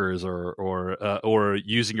abusing workers or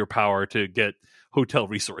using your power to get hotel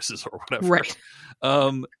resources or whatever. Right.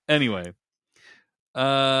 Anyway.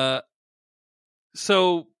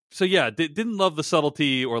 So yeah, didn't love the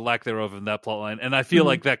subtlety or lack thereof in that plotline, and I feel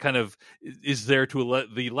like that kind of is there to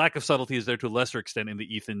the lack of subtlety is there to a lesser extent in the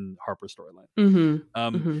Ethan Harper storyline.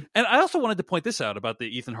 And I also wanted to point this out about the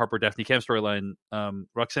Ethan Harper Daphne Cam storyline,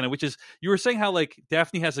 Roxana, which is you were saying how like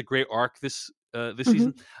Daphne has a great arc this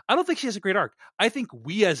season. I don't think she has a great arc. I think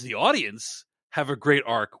we as the audience have a great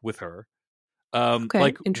arc with her.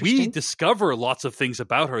 Like we discover lots of things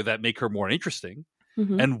about her that make her more interesting.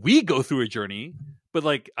 And we go through a journey, but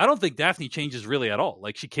like I don't think Daphne changes really at all.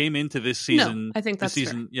 Like she came into this season, no, I think that's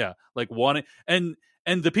season, fair. like wanting and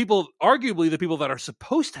the people, arguably the people that are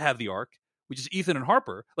supposed to have the arc, which is Ethan and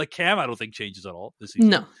Harper, like Cam, I don't think changes at all this season.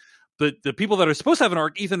 No, but the people that are supposed to have an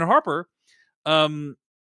arc, Ethan and Harper,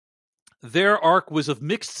 their arc was of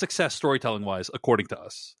mixed success storytelling wise, according to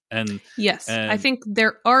us. And yes, I think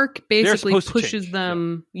their arc basically pushes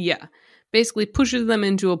them. Basically pushes them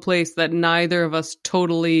into a place that neither of us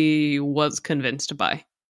totally was convinced by.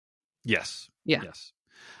 Yes. Yeah. Yes.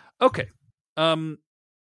 Okay. Final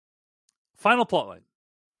plotline.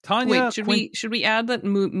 Tanya. Wait, should we add that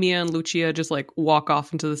Mia and Lucia just like walk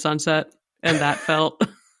off into the sunset, and that felt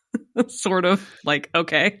sort of like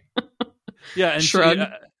okay. Yeah, and shrug.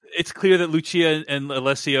 It's clear that Lucia and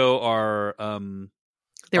Alessio are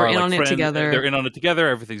they were in on it together. They're in on it together.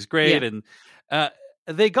 Everything's great, and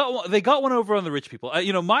they got one over on the rich people.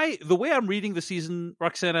 The way I'm reading the season,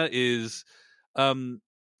 Roxana, is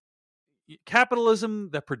capitalism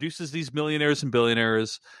that produces these millionaires and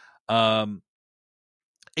billionaires.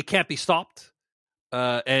 It can't be stopped,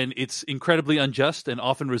 and it's incredibly unjust, and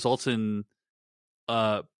often results in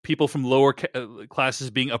people from lower classes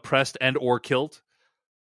being oppressed and or killed.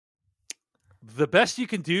 The best you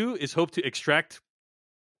can do is hope to extract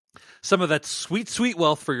some of that sweet, sweet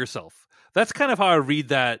wealth for yourself. That's kind of how I read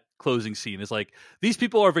that closing scene. Is like these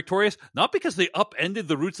people are victorious not because they upended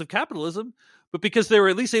the roots of capitalism, but because they were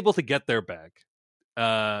at least able to get their bag.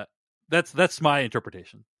 That's my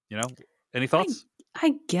interpretation. You know, any thoughts?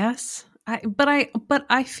 I guess. But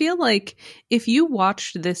I feel like if you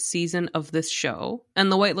watched this season of this show, and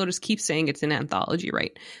the White Lotus keeps saying it's an anthology,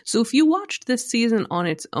 right? So if you watched this season on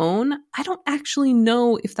its own, I don't actually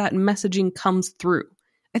know if that messaging comes through.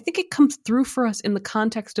 I think it comes through for us in the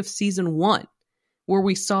context of season 1, where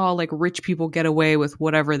we saw like rich people get away with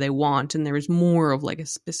whatever they want, and there was more of like a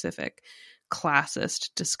specific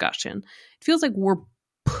classist discussion. It feels like we're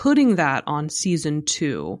putting that on season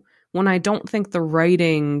 2 when I don't think the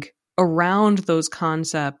writing around those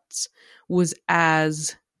concepts was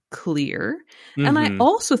as clear. And I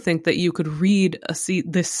also think that you could read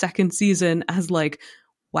this second season as like,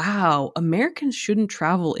 wow, Americans shouldn't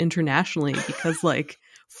travel internationally because like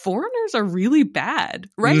foreigners are really bad,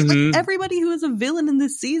 right? Like everybody who is a villain in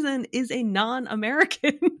this season is a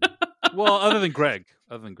non-American. Well, other than Greg,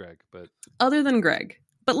 but other than Greg,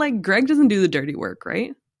 but like Greg doesn't do the dirty work,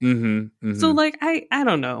 right? So like I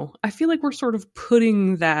don't know. I feel like we're sort of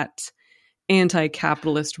putting that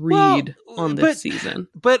anti-capitalist read on this season.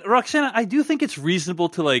 But Roxana, I do think it's reasonable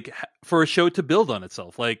to like for a show to build on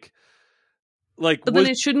itself, like. But then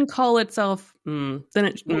it shouldn't call itself. Was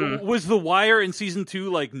The Wire in season 2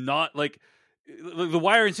 like not like The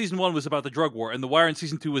Wire in season 1 was about the drug war, and The Wire in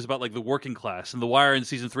season 2 was about like the working class, and The Wire in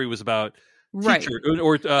season 3 was about teacher,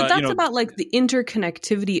 but that's about like the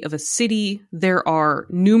interconnectivity of a city. There are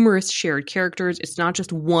numerous shared characters. It's not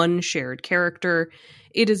just one shared character.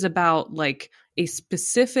 It is about like a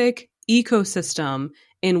specific ecosystem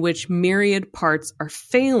in which myriad parts are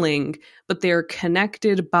failing, but they're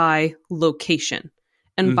connected by location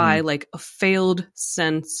and by like a failed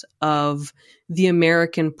sense of the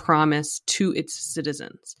American promise to its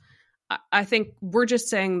citizens. I think we're just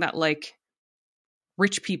saying that like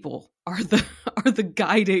rich people are the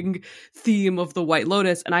guiding theme of the White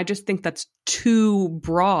Lotus, and I just think that's too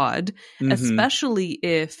broad, especially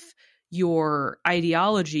if your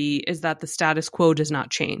ideology is that the status quo does not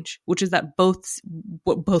change, which is that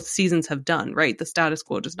what both seasons have done, right? The status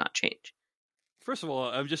quo does not change. First of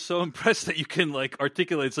all, I'm just so impressed that you can like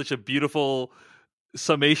articulate such a beautiful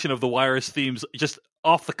summation of the Wire's themes just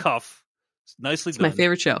off the cuff. Nicely done. It's my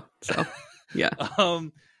favorite show. So yeah.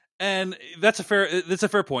 And that's a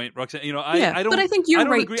fair point, Roxanne. You know, I don't. But I think you're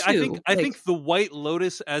right agree. too. I think the White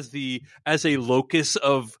Lotus as a locus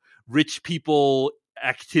of rich people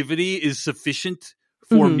activity is sufficient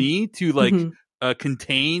for me to like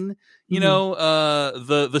contain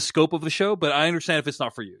the scope of the show, but I understand if it's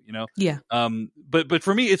not for you, you know. But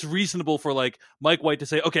for me it's reasonable for like Mike White to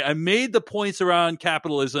say, okay, I made the points around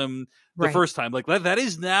capitalism the first time, like that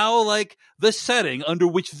is now like the setting under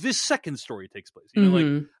which this second story takes place, you know.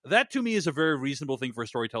 Like that to me is a very reasonable thing for a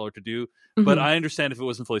storyteller to do, but I understand if it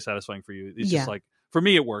wasn't fully satisfying for you. It's just like for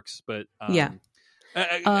me it works, but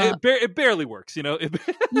it barely works, you know.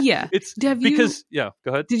 It's go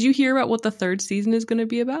ahead. Did you hear about what the third season is going to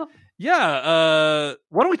be about? Why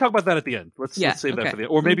don't we talk about that at the end? Let's save that for the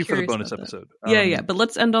end, or maybe for the bonus episode. But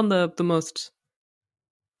let's end on the most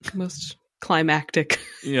climactic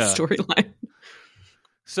storyline.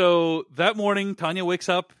 So that morning, Tanya wakes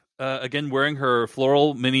up again wearing her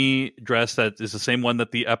floral mini dress that is the same one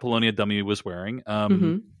that the Apollonia dummy was wearing,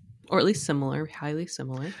 or at least similar, highly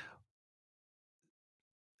similar.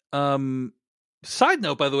 Side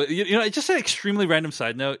note, by the way, you know, just an extremely random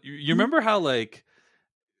side note. You remember how like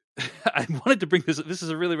I wanted to bring this is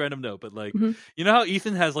a really random note, but like you know how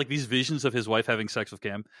Ethan has like these visions of his wife having sex with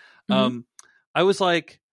Cam? I was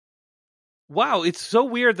like, wow, it's so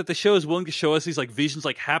weird that the show is willing to show us these like visions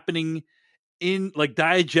like happening in like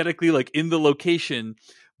diegetically like in the location,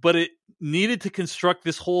 but it needed to construct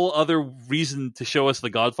this whole other reason to show us the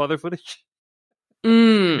Godfather footage.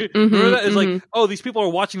 Remember that? It's like, oh, these people are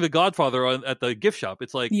watching The Godfather at the gift shop.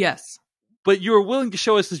 It's like, yes, but you were willing to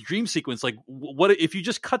show us this dream sequence. Like, what if you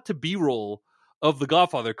just cut to B-roll of The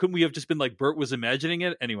Godfather? Couldn't we have just been like Bert was imagining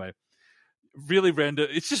it? Anyway, really random.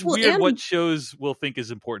 It's just weird what shows will think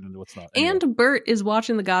is important and what's not. Anyway. And Bert is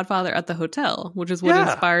watching The Godfather at the hotel, which is what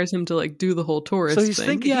inspires him to like do the whole tourist thing. So he's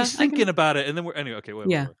thing. thinking about it, and then whatever.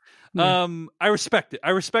 I respect it.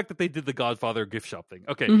 I respect that they did the Godfather gift shop thing.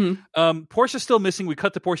 Okay. Portia's still missing. We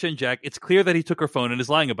cut to Portia and Jack. It's clear that he took her phone and is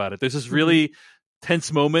lying about it. There's this really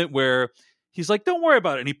tense moment where he's like, don't worry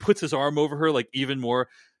about it. And he puts his arm over her like even more.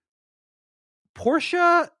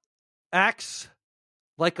 Portia acts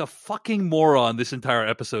like a fucking moron this entire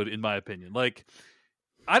episode, in my opinion. Like,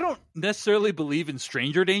 I don't necessarily believe in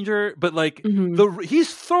stranger danger, but like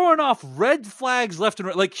he's throwing off red flags left and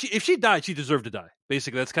right. Like if she died, she deserved to die.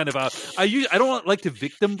 Basically, that's kind of how I don't like to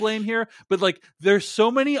victim blame here, but like there's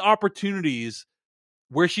so many opportunities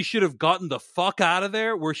where she should have gotten the fuck out of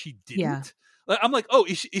there where she didn't. Yeah. Like, I'm like, oh,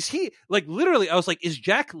 is he like literally? I was like, is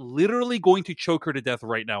Jack literally going to choke her to death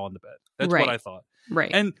right now on the bed? That's what I thought.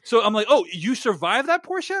 Right. And so I'm like, oh, you survived that,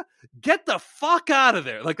 Portia? Get the fuck out of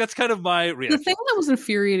there. Like, that's kind of my reaction. The thing that was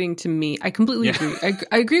infuriating to me, I completely agree.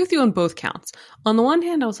 I agree with you on both counts. On the one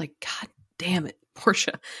hand, I was like, God damn it,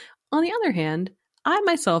 Portia. On the other hand, I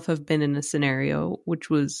myself have been in a scenario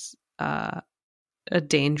which was a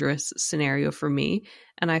dangerous scenario for me.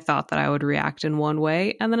 And I thought that I would react in one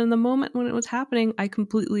way. And then in the moment when it was happening, I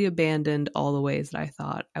completely abandoned all the ways that I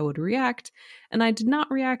thought I would react. And I did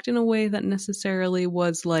not react in a way that necessarily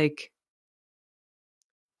was like,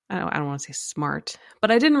 I don't want to say smart,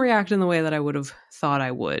 but I didn't react in the way that I would have thought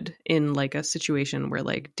I would in like a situation where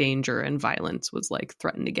like danger and violence was like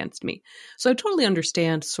threatened against me. So I totally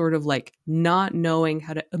understand sort of like not knowing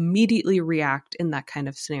how to immediately react in that kind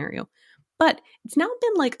of scenario. But it's now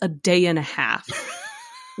been like a day and a half.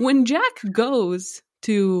 When Jack goes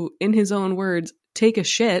to, in his own words, take a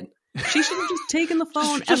shit, she should have just taken the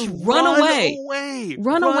phone and run away.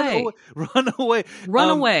 Run away.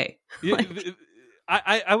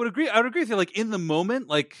 I would agree. I would agree with you. Like in the moment,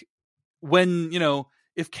 like when,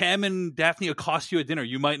 if Cam and Daphne accost you at dinner,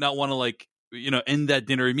 you might not want to like, end that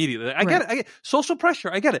dinner immediately. I get it. Social pressure.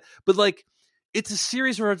 I get it. But like, it's a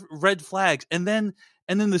series of red flags. And then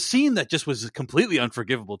the scene that just was completely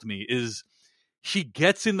unforgivable to me is she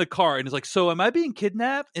gets in the car and is like, so am I being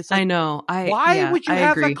kidnapped? It's like, I know. Why would you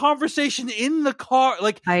have that conversation in the car?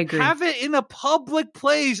 Like, I agree. Have it in a public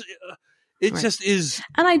place. It just is.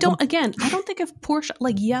 And I don't think if Portia,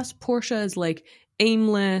 like, yes, Portia is like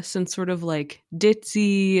aimless and sort of like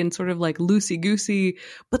ditzy and sort of like loosey-goosey,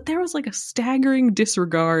 but there was like a staggering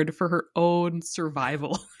disregard for her own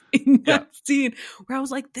survival in that scene where I was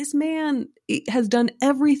like, this man has done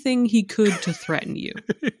everything he could to threaten you.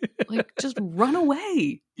 Like, just run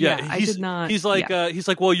away. I did not. He's like,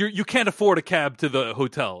 well, you can't afford a cab to the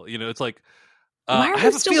hotel. It's like, why are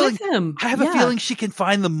you still with him? I have a feeling she can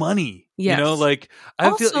find the money. Yes. There are like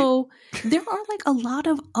a lot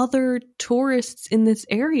of other tourists in this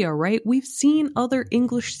area, right? We've seen other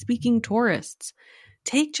English speaking tourists.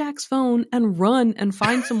 Take Jack's phone and run and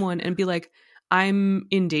find someone and be like, I'm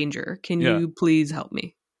in danger. Can you please help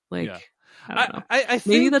me? Like, I don't know. I think,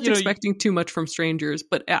 maybe that's expecting too much from strangers,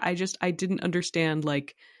 but I didn't understand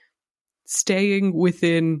like staying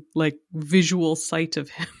within like visual sight of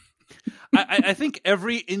him. I think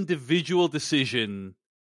every individual decision,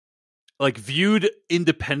 like viewed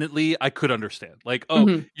independently, I could understand. Like,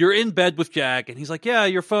 you're in bed with Jack, and he's like, "Yeah,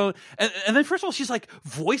 your phone." And then first of all, she's like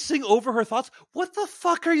voicing over her thoughts. What the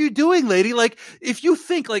fuck are you doing, lady? Like, if you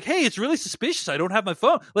think like, "Hey, it's really suspicious. I don't have my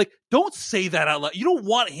phone." Like, don't say that out loud. You don't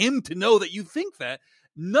want him to know that you think that.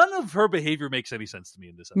 None of her behavior makes any sense to me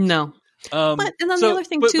in this episode. No. But and then the other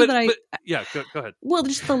thing too go ahead. Well,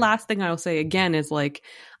 just the last thing I'll say again is like,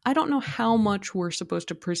 I don't know how much we're supposed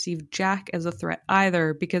to perceive Jack as a threat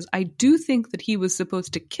either, because I do think that he was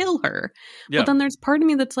supposed to kill her. Yeah. But then there's part of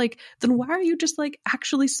me that's like, then why are you just like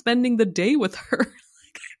actually spending the day with her?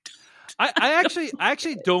 I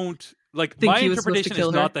actually don't like think my interpretation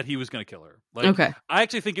is not that he was going to kill her. Like, okay. I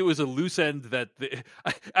actually think it was a loose end that the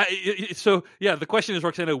question is,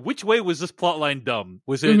 Roxana, which way was this plot line dumb?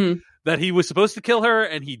 Was it that he was supposed to kill her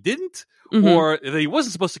and he didn't, or that he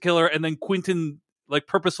wasn't supposed to kill her and then Quentin like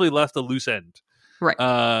purposely left a loose end? Right.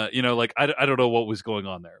 Like I don't know what was going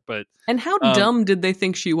on there, but and how dumb did they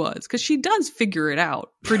think she was? Because she does figure it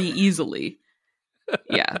out pretty easily.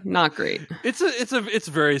 Yeah, not great. It's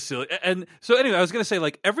very silly. And so anyway, I was gonna say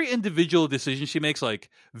like every individual decision she makes, like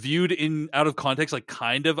viewed in out of context, like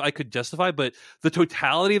kind of I could justify, but the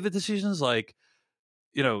totality of the decisions, like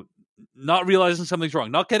not realizing something's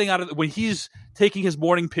wrong, not getting out of when he's taking his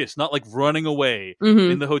morning piss, not like running away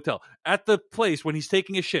in the hotel, at the place when he's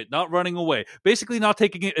taking a shit, not running away, basically not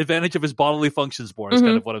taking advantage of his bodily functions more is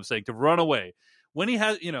kind of what I'm saying, to run away when he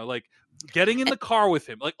has like getting in the car with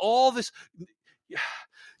him, like all this.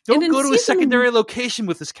 Don't go to a secondary location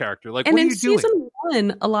with this character. Like, what are you doing? And in season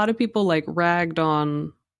 1, a lot of people like ragged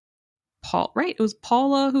on Paul, right? It was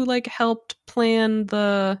Paula who like helped plan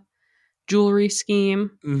the jewelry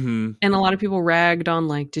scheme. And a lot of people ragged on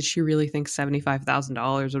like, did she really think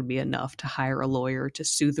 $75,000 would be enough to hire a lawyer to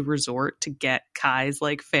sue the resort to get Kai's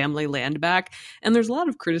like family land back? And there's a lot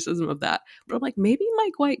of criticism of that. But I'm like, maybe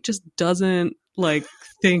Mike White just doesn't like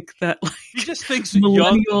think that like he just thinks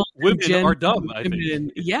young women are dumb. I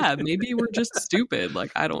think. Yeah, maybe we're just stupid. Like,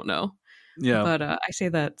 I don't know. Yeah, but I say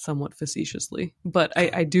that somewhat facetiously. But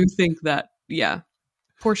I do think that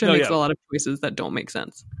Portia makes a lot of choices that don't make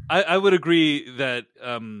sense. I would agree that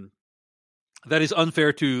that is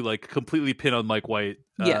unfair to like completely pin on Mike White.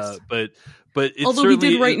 Yes, but it's although he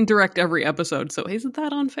did write and direct every episode, so isn't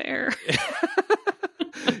that unfair?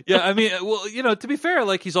 Yeah, I mean, well, to be fair,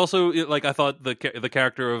 like he's also like I thought the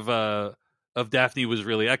character of Daphne was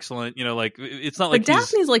really excellent. Like it's not like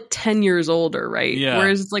Daphne's like 10 years older, right? Yeah.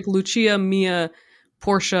 Whereas it's like Lucia, Mia,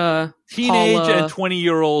 Portia, teenage Paula. and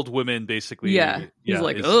 20-year-old women, basically. Yeah, he's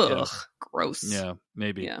like, ugh, gross. Yeah,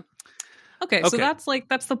 maybe. Yeah. Okay, so that's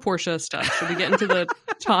the Portia stuff. Should we get into the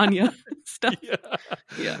Tanya stuff?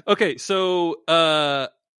 Yeah. Okay, so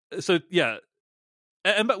yeah.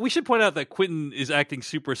 But we should point out that Quentin is acting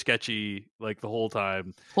super sketchy like the whole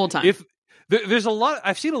time. If there's a lot,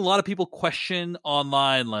 I've seen a lot of people question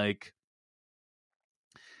online, like,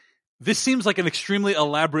 this seems like an extremely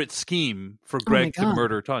elaborate scheme for Greg to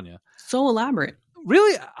murder Tanya. So elaborate.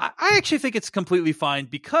 Really, I actually think it's completely fine,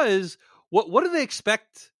 because what do they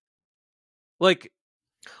expect? Like,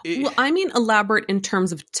 well, I mean, elaborate in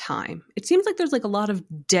terms of time. It seems like there's like a lot of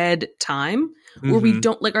dead time where we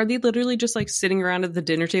don't like. Are they literally just like sitting around at the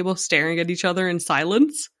dinner table staring at each other in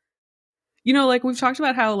silence? You know, like we've talked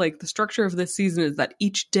about how like the structure of this season is that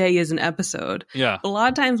each day is an episode. Yeah. A lot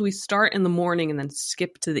of times we start in the morning and then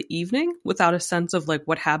skip to the evening without a sense of like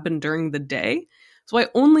what happened during the day. So I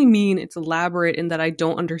only mean it's elaborate in that I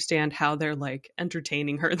don't understand how they're like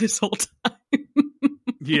entertaining her this whole time.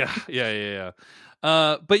 Yeah.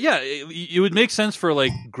 But yeah, it would make sense for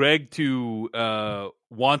like Greg to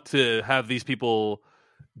want to have these people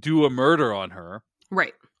do a murder on her,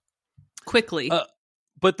 right? Quickly.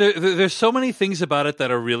 But there's so many things about it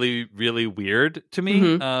that are really, really weird to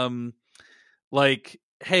me. Like,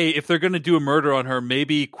 hey, if they're going to do a murder on her,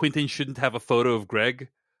 maybe Quentin shouldn't have a photo of Greg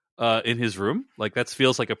in his room. Like, that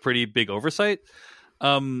feels like a pretty big oversight.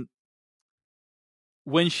 When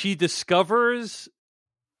she discovers,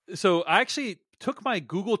 so I actually took my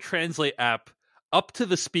Google Translate app up to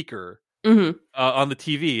the speaker on the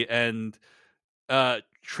TV and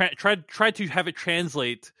tried to have it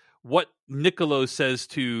translate what Niccolo says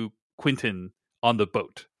to Quentin on the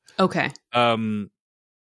boat. Okay. And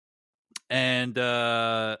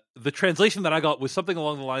the translation that I got was something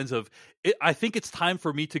along the lines of, I think it's time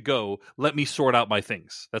for me to go. Let me sort out my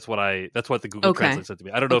things. That's what the Google Translate said to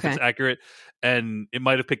me. I don't know if it's accurate, and it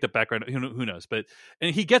might have picked up background. Who knows?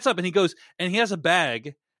 And he gets up and he goes, and he has a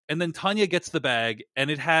bag, and then Tanya gets the bag,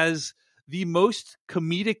 and it has the most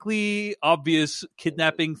comedically obvious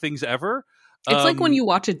kidnapping things ever. It's like when you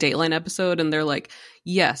watch a Dateline episode and they're like,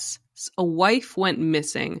 yes, a wife went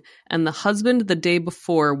missing and the husband the day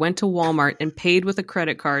before went to Walmart and paid with a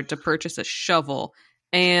credit card to purchase a shovel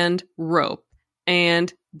and rope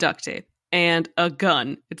and duct tape and a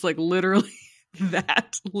gun. It's like literally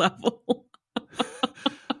that level.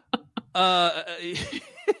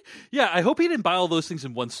 Yeah, I hope he didn't buy all those things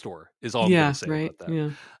in one store is all I'm going to say about that.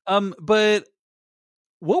 Yeah. But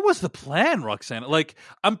what was the plan, Roxana? Like,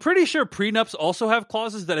 I'm pretty sure prenups also have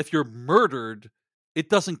clauses that if you're murdered, it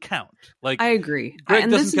doesn't count. Like, I agree. Greg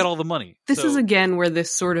doesn't get all the money. This is again where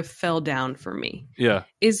this sort of fell down for me. Yeah.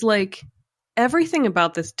 Is like everything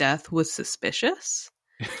about this death was suspicious.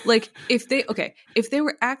 Like if they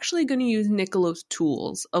were actually going to use Niccolo's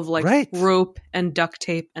tools of like rope and duct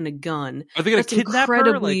tape and a gun, are they going to kidnap her?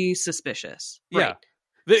 Incredibly suspicious. Yeah.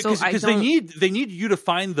 Right. Because they need you to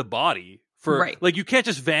find the body. Like, you can't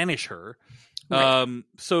just vanish her. Right.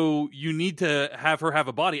 So you need to have her have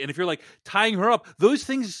a body. And if you're like tying her up, those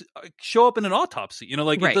things show up in an autopsy, you know,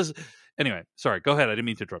 like it does. Anyway, sorry, go ahead. I didn't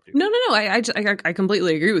mean to interrupt you. No. I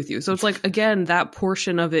completely agree with you. So it's like, again, that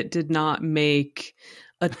portion of it did not make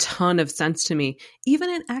a ton of sense to me. Even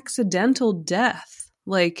an accidental death,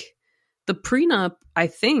 like the prenup, I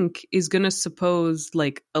think, is going to suppose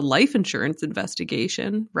like a life insurance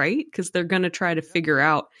investigation, right? Because they're going to try to figure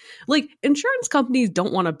out, like, insurance companies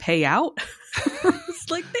don't want to pay out.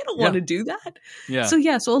 Like, they don't want to do that. Yeah.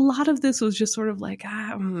 So a lot of this was just sort of like,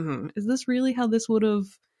 is this really how this would have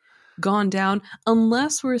gone down?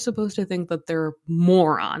 Unless we're supposed to think that they're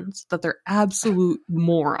morons, that they're absolute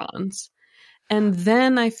morons. And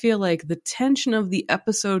then I feel like the tension of the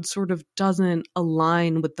episode sort of doesn't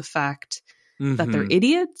align with the fact that they're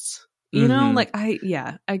idiots. You know, like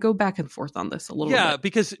I go back and forth on this a little bit. Yeah,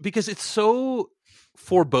 because it's so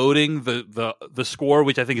foreboding, the score,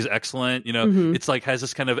 which I think is excellent. You know, it's like has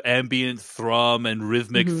this kind of ambient thrum and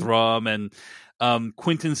rhythmic thrum, and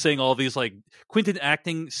Quentin saying all these, like, Quentin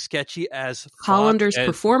acting sketchy as fuck. Hollander's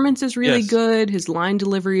performance is really good. His line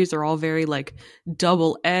deliveries are all very like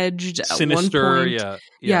double-edged. Sinister, at one point,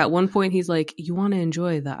 yeah. At one point he's like, you want to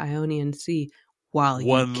enjoy the Ionian Sea while you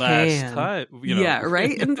can. Last time. You know. Yeah,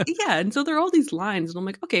 right? And so there are all these lines and I'm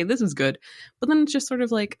like, okay, this is good. But then it's just sort of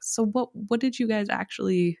like, so what did you guys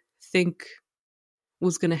actually think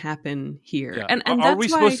was going to happen here? Yeah. And are we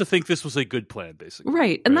supposed to think this was a good plan, basically?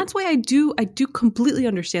 Right. And that's why I do completely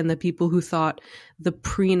understand the people who thought the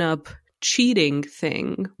prenup cheating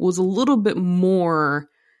thing was a little bit more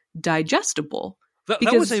digestible. That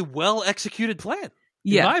was a well-executed plan.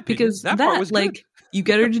 Yeah, because that part was like, you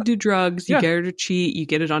get her to do drugs, you get her to cheat, you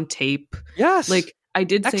get it on tape. Yes. Like, I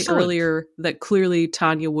did say earlier that clearly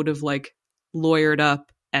Tanya would have like lawyered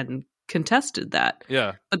up and contested that.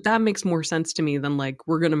 Yeah. But that makes more sense to me than like,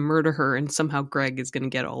 we're going to murder her and somehow Greg is going to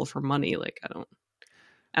get all of her money. Like,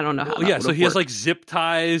 I don't know how. Yeah, so he has like zip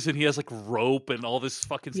ties and he has like rope and all this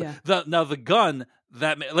fucking stuff. Now the gun,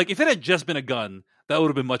 like if it had just been a gun, that would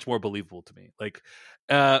have been much more believable to me. Like,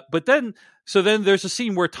 but then there's a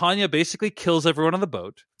scene where Tanya basically kills everyone on the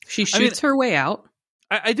boat. She shoots her way out.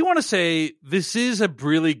 I do want to say this is a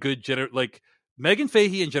really good like Megan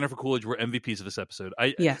Fahey and Jennifer Coolidge were MVPs of this episode.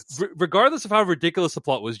 Yes. Regardless of how ridiculous the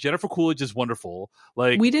plot was, Jennifer Coolidge is wonderful.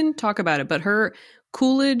 Like, we didn't talk about it, but her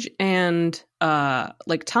Coolidge and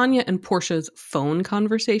like Tanya and Portia's phone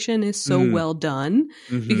conversation is so well done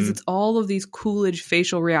because it's all of these Coolidge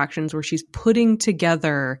facial reactions where she's putting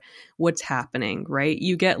together what's happening, right?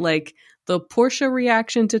 You get like the Portia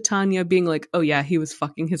reaction to Tanya being like, oh yeah, he was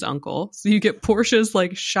fucking his uncle. So you get Portia's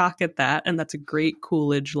like shock at that, and that's a great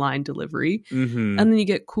Coolidge line delivery. And then you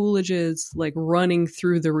get Coolidge's like running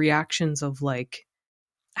through the reactions of like,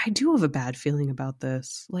 I do have a bad feeling about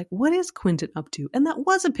this. Like, what is Quentin up to? And that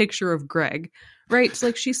was a picture of Greg, right? So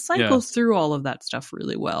like she cycles through all of that stuff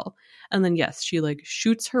really well. And then yes, she like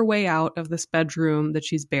shoots her way out of this bedroom that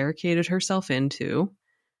she's barricaded herself into.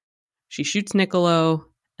 She shoots Niccolo,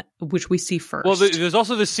 which we see first. Well, there's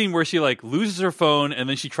also this scene where she like loses her phone and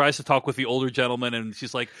then she tries to talk with the older gentleman and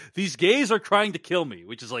she's like, these gays are trying to kill me,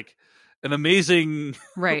 which is like an amazing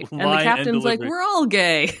right. And the captain's like, we're all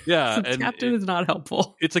gay. Yeah. The captain is not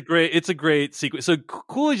helpful. It's a great sequence. So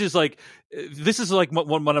Coolidge is like, this is like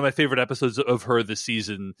one of my favorite episodes of her this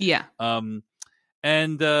season. Yeah. And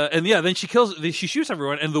yeah, then she shoots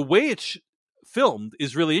everyone. And the way it's filmed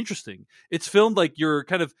is really interesting. It's filmed like you're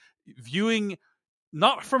kind of viewing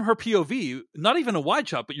not from her POV, not even a wide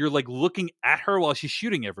shot, but you're like looking at her while she's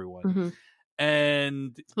shooting everyone.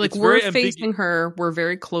 And like we're facing her, we're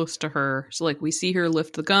very close to her, so like we see her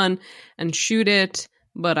lift the gun and shoot it,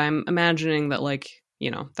 but I'm imagining that like,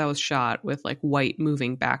 you know, that was shot with like white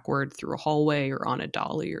moving backward through a hallway or on a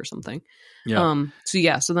dolly or something.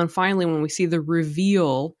 So then finally when we see the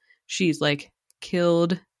reveal, she's like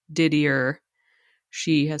killed Didier,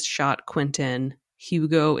 she has shot Quentin,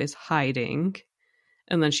 Hugo is hiding,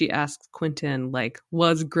 and then she asks Quentin like,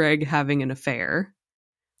 was Greg having an affair?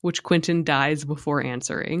 Which Quentin dies before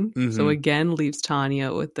answering. So again, leaves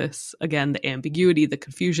Tanya with this, again, the ambiguity, the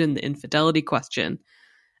confusion, the infidelity question.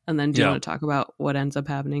 And then do you want to talk about what ends up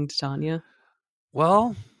happening to Tanya?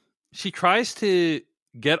 Well, she tries to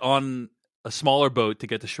get on a smaller boat to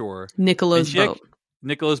get to shore. Niccolo's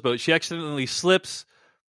boat. She accidentally slips.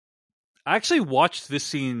 I actually watched this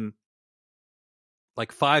scene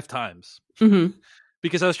like 5 times.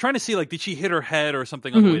 Because I was trying to see, like, did she hit her head or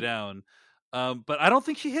something on the way down? But I don't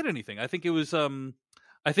think she hit anything. I think it was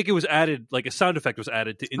added, like a sound effect was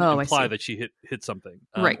added to imply that she hit something.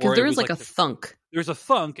 Right, because there is like a thunk. There's a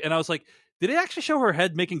thunk, and I was like, did it actually show her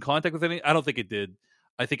head making contact with anything? I don't think it did.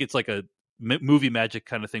 I think it's like a movie magic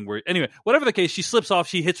kind of thing where, anyway, whatever the case, she slips off,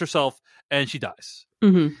 she hits herself, and she dies.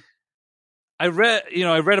 I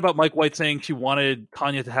read about Mike White saying she wanted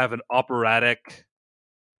Tanya to have an operatic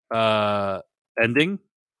ending.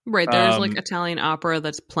 Right, there's like Italian opera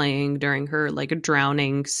that's playing during her like a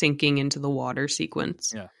drowning, sinking into the water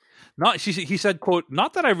sequence. Yeah. He said, quote,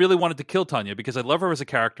 not that I really wanted to kill Tanya because I love her as a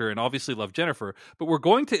character and obviously love Jennifer, but we're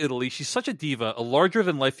going to Italy. She's such a diva, a larger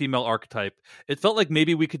than life female archetype. It felt like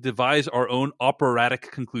maybe we could devise our own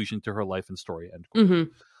operatic conclusion to her life and story. End quote.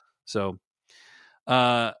 So,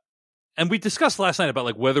 and we discussed last night about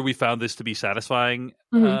like whether we found this to be satisfying,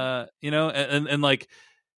 and like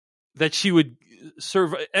that she would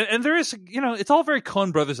survive. And there is, it's all very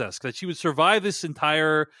Coen Brothers-esque that she would survive this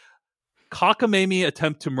entire cockamamie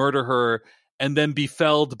attempt to murder her and then be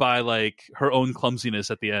felled by like her own clumsiness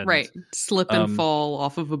at the end. Right. Slip and fall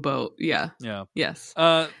off of a boat. Yeah. Yeah. Yes.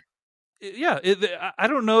 I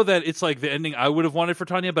don't know that it's like the ending I would have wanted for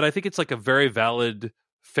Tanya, but I think it's like a very valid,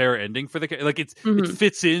 fair ending for the like it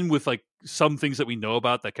fits in with like some things that we know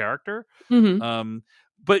about the character.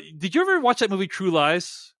 But did you ever watch that movie True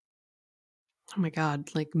Lies? Oh my God,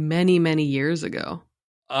 like many, many years ago.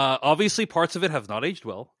 Obviously parts of it have not aged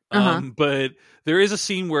well. But there is a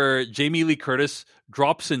scene where Jamie Lee Curtis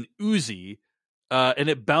drops an Uzi and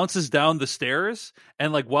it bounces down the stairs,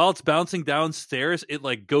 and like while it's bouncing downstairs it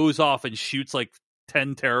like goes off and shoots like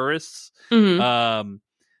 10 terrorists.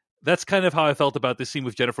 That's kind of how I felt about this scene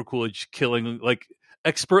with Jennifer Coolidge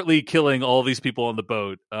expertly killing all these people on the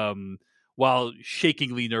boat while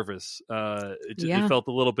shakingly nervous. It felt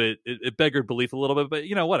a little bit, it beggared belief a little bit,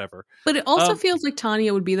 but whatever. But it also feels like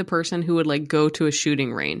Tanya would be the person who would like go to a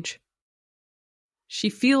shooting range. She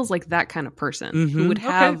feels like that kind of person who would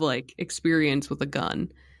have like experience with a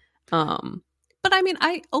gun. But I mean,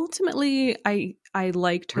 I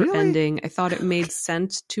liked her Really? ending. I thought it made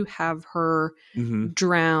sense to have her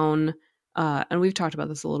drown. And we've talked about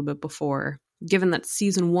this a little bit before. Given that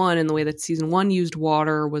season 1 and the way that season 1 used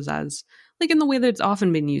water was as like in the way that it's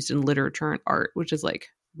often been used in literature and art, which is like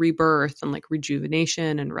rebirth and like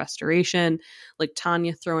rejuvenation and restoration. Like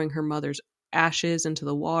Tanya throwing her mother's ashes into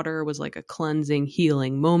the water was like a cleansing,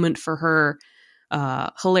 healing moment for her.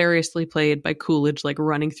 Hilariously played by Coolidge, like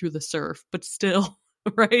running through the surf, but still,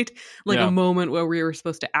 right? Like a moment where we were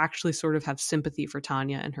supposed to actually sort of have sympathy for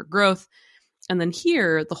Tanya and her growth. And then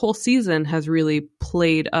here, the whole season has really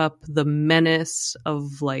played up the menace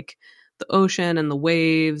of like the ocean and the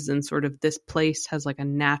waves, and sort of this place has like a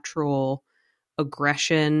natural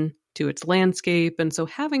aggression to its landscape. And so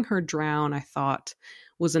having her drown, I thought,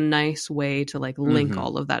 was a nice way to like link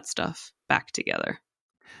all of that stuff back together.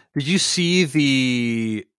 Did you see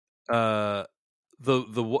the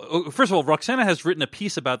first of all, Roxana has written a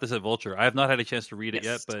piece about this at Vulture. I have not had a chance to read it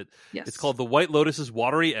yet, but it's called "The White Lotus's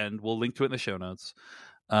Watery End." We'll link to it in the show notes.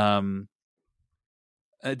 Did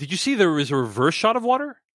you see there was a reverse shot of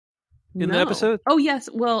water in the episode? Oh yes.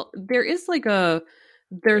 Well,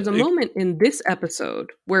 there's a moment in this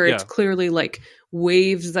episode where it's clearly like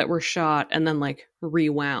waves that were shot and then like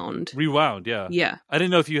rewound. Yeah. I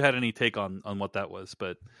didn't know if you had any take on what that was,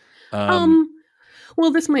 but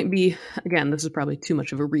well, this might be, again, this is probably too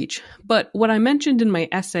much of a reach, but what I mentioned in my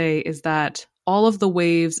essay is that all of the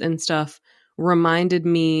waves and stuff reminded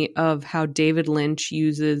me of how David Lynch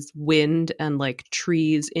uses wind and like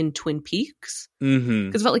trees in Twin Peaks.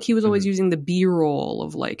 Because it felt like he was always using the B-roll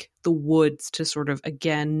of like the woods to sort of,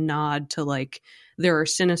 again, nod to like there are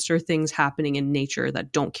sinister things happening in nature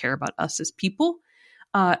that don't care about us as people.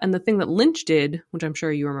 And the thing that Lynch did, which I'm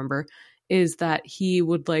sure you remember, is that he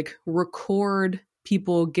would like record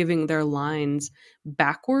people giving their lines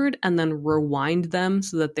backward and then rewind them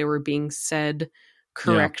so that they were being said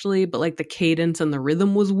correctly, but like the cadence and the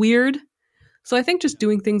rhythm was weird. So I think just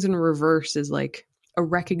doing things in reverse is like a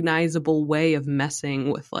recognizable way of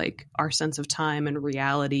messing with like our sense of time and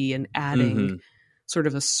reality and adding sort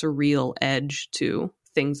of a surreal edge to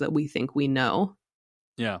things that we think we know.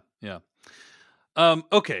 Yeah.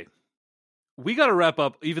 Okay. We got to wrap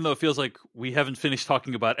up, even though it feels like we haven't finished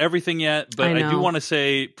talking about everything yet. But I do want to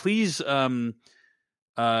say, please, if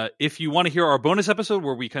you want to hear our bonus episode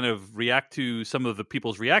where we kind of react to some of the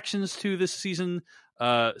people's reactions to this season,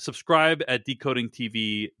 subscribe at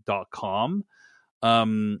decodingtv.com.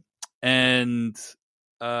 And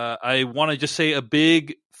I want to just say a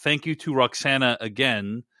big thank you to Roxana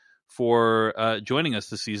again for joining us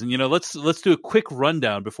this season. You know, let's do a quick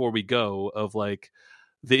rundown before we go of like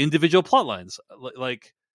the individual plot lines.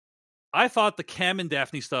 Like, I thought the Cam and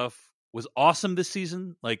Daphne stuff was awesome this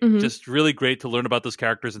season. Like, just really great to learn about those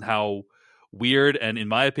characters and how weird and, in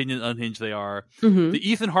my opinion, unhinged they are. The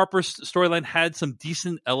Ethan Harper storyline had some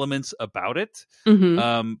decent elements about it,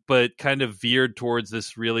 but kind of veered towards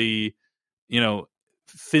this really, you know,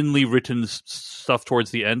 thinly written stuff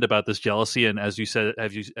towards the end about this jealousy and, as you said,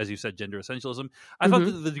 gender essentialism. I thought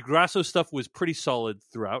that the DeGrasso stuff was pretty solid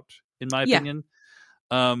throughout, in my opinion.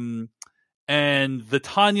 And the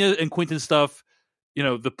Tanya and Quentin stuff, you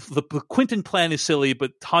know, the Quentin plan is silly,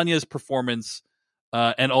 but Tanya's performance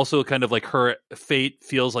and also kind of like her fate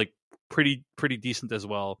feels like pretty decent as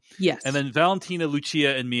well. Yes. And then Valentina,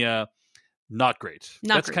 Lucia, and Mia, not great.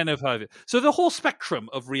 That's kind of how so the whole spectrum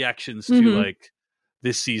of reactions to like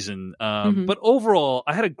this season. But overall,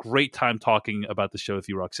 I had a great time talking about the show with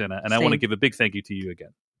you, Roxana, and I want to give a big thank you to you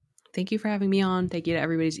again. Thank you for having me on. Thank you to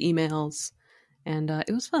everybody's emails. And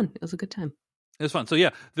it was fun. It was a good time. It was fun. So yeah,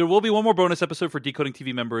 there will be one more bonus episode for Decoding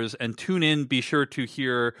TV members, and tune in. Be sure to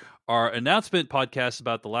hear our announcement podcast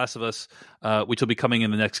about The Last of Us, which will be coming in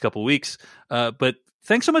the next couple of weeks. But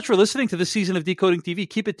thanks so much for listening to this season of Decoding TV.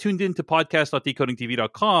 Keep it tuned in to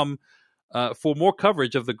podcast.decodingtv.com for more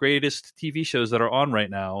coverage of the greatest TV shows that are on right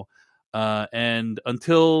now. And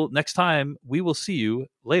until next time, we will see you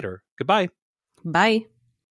later. Goodbye. Bye.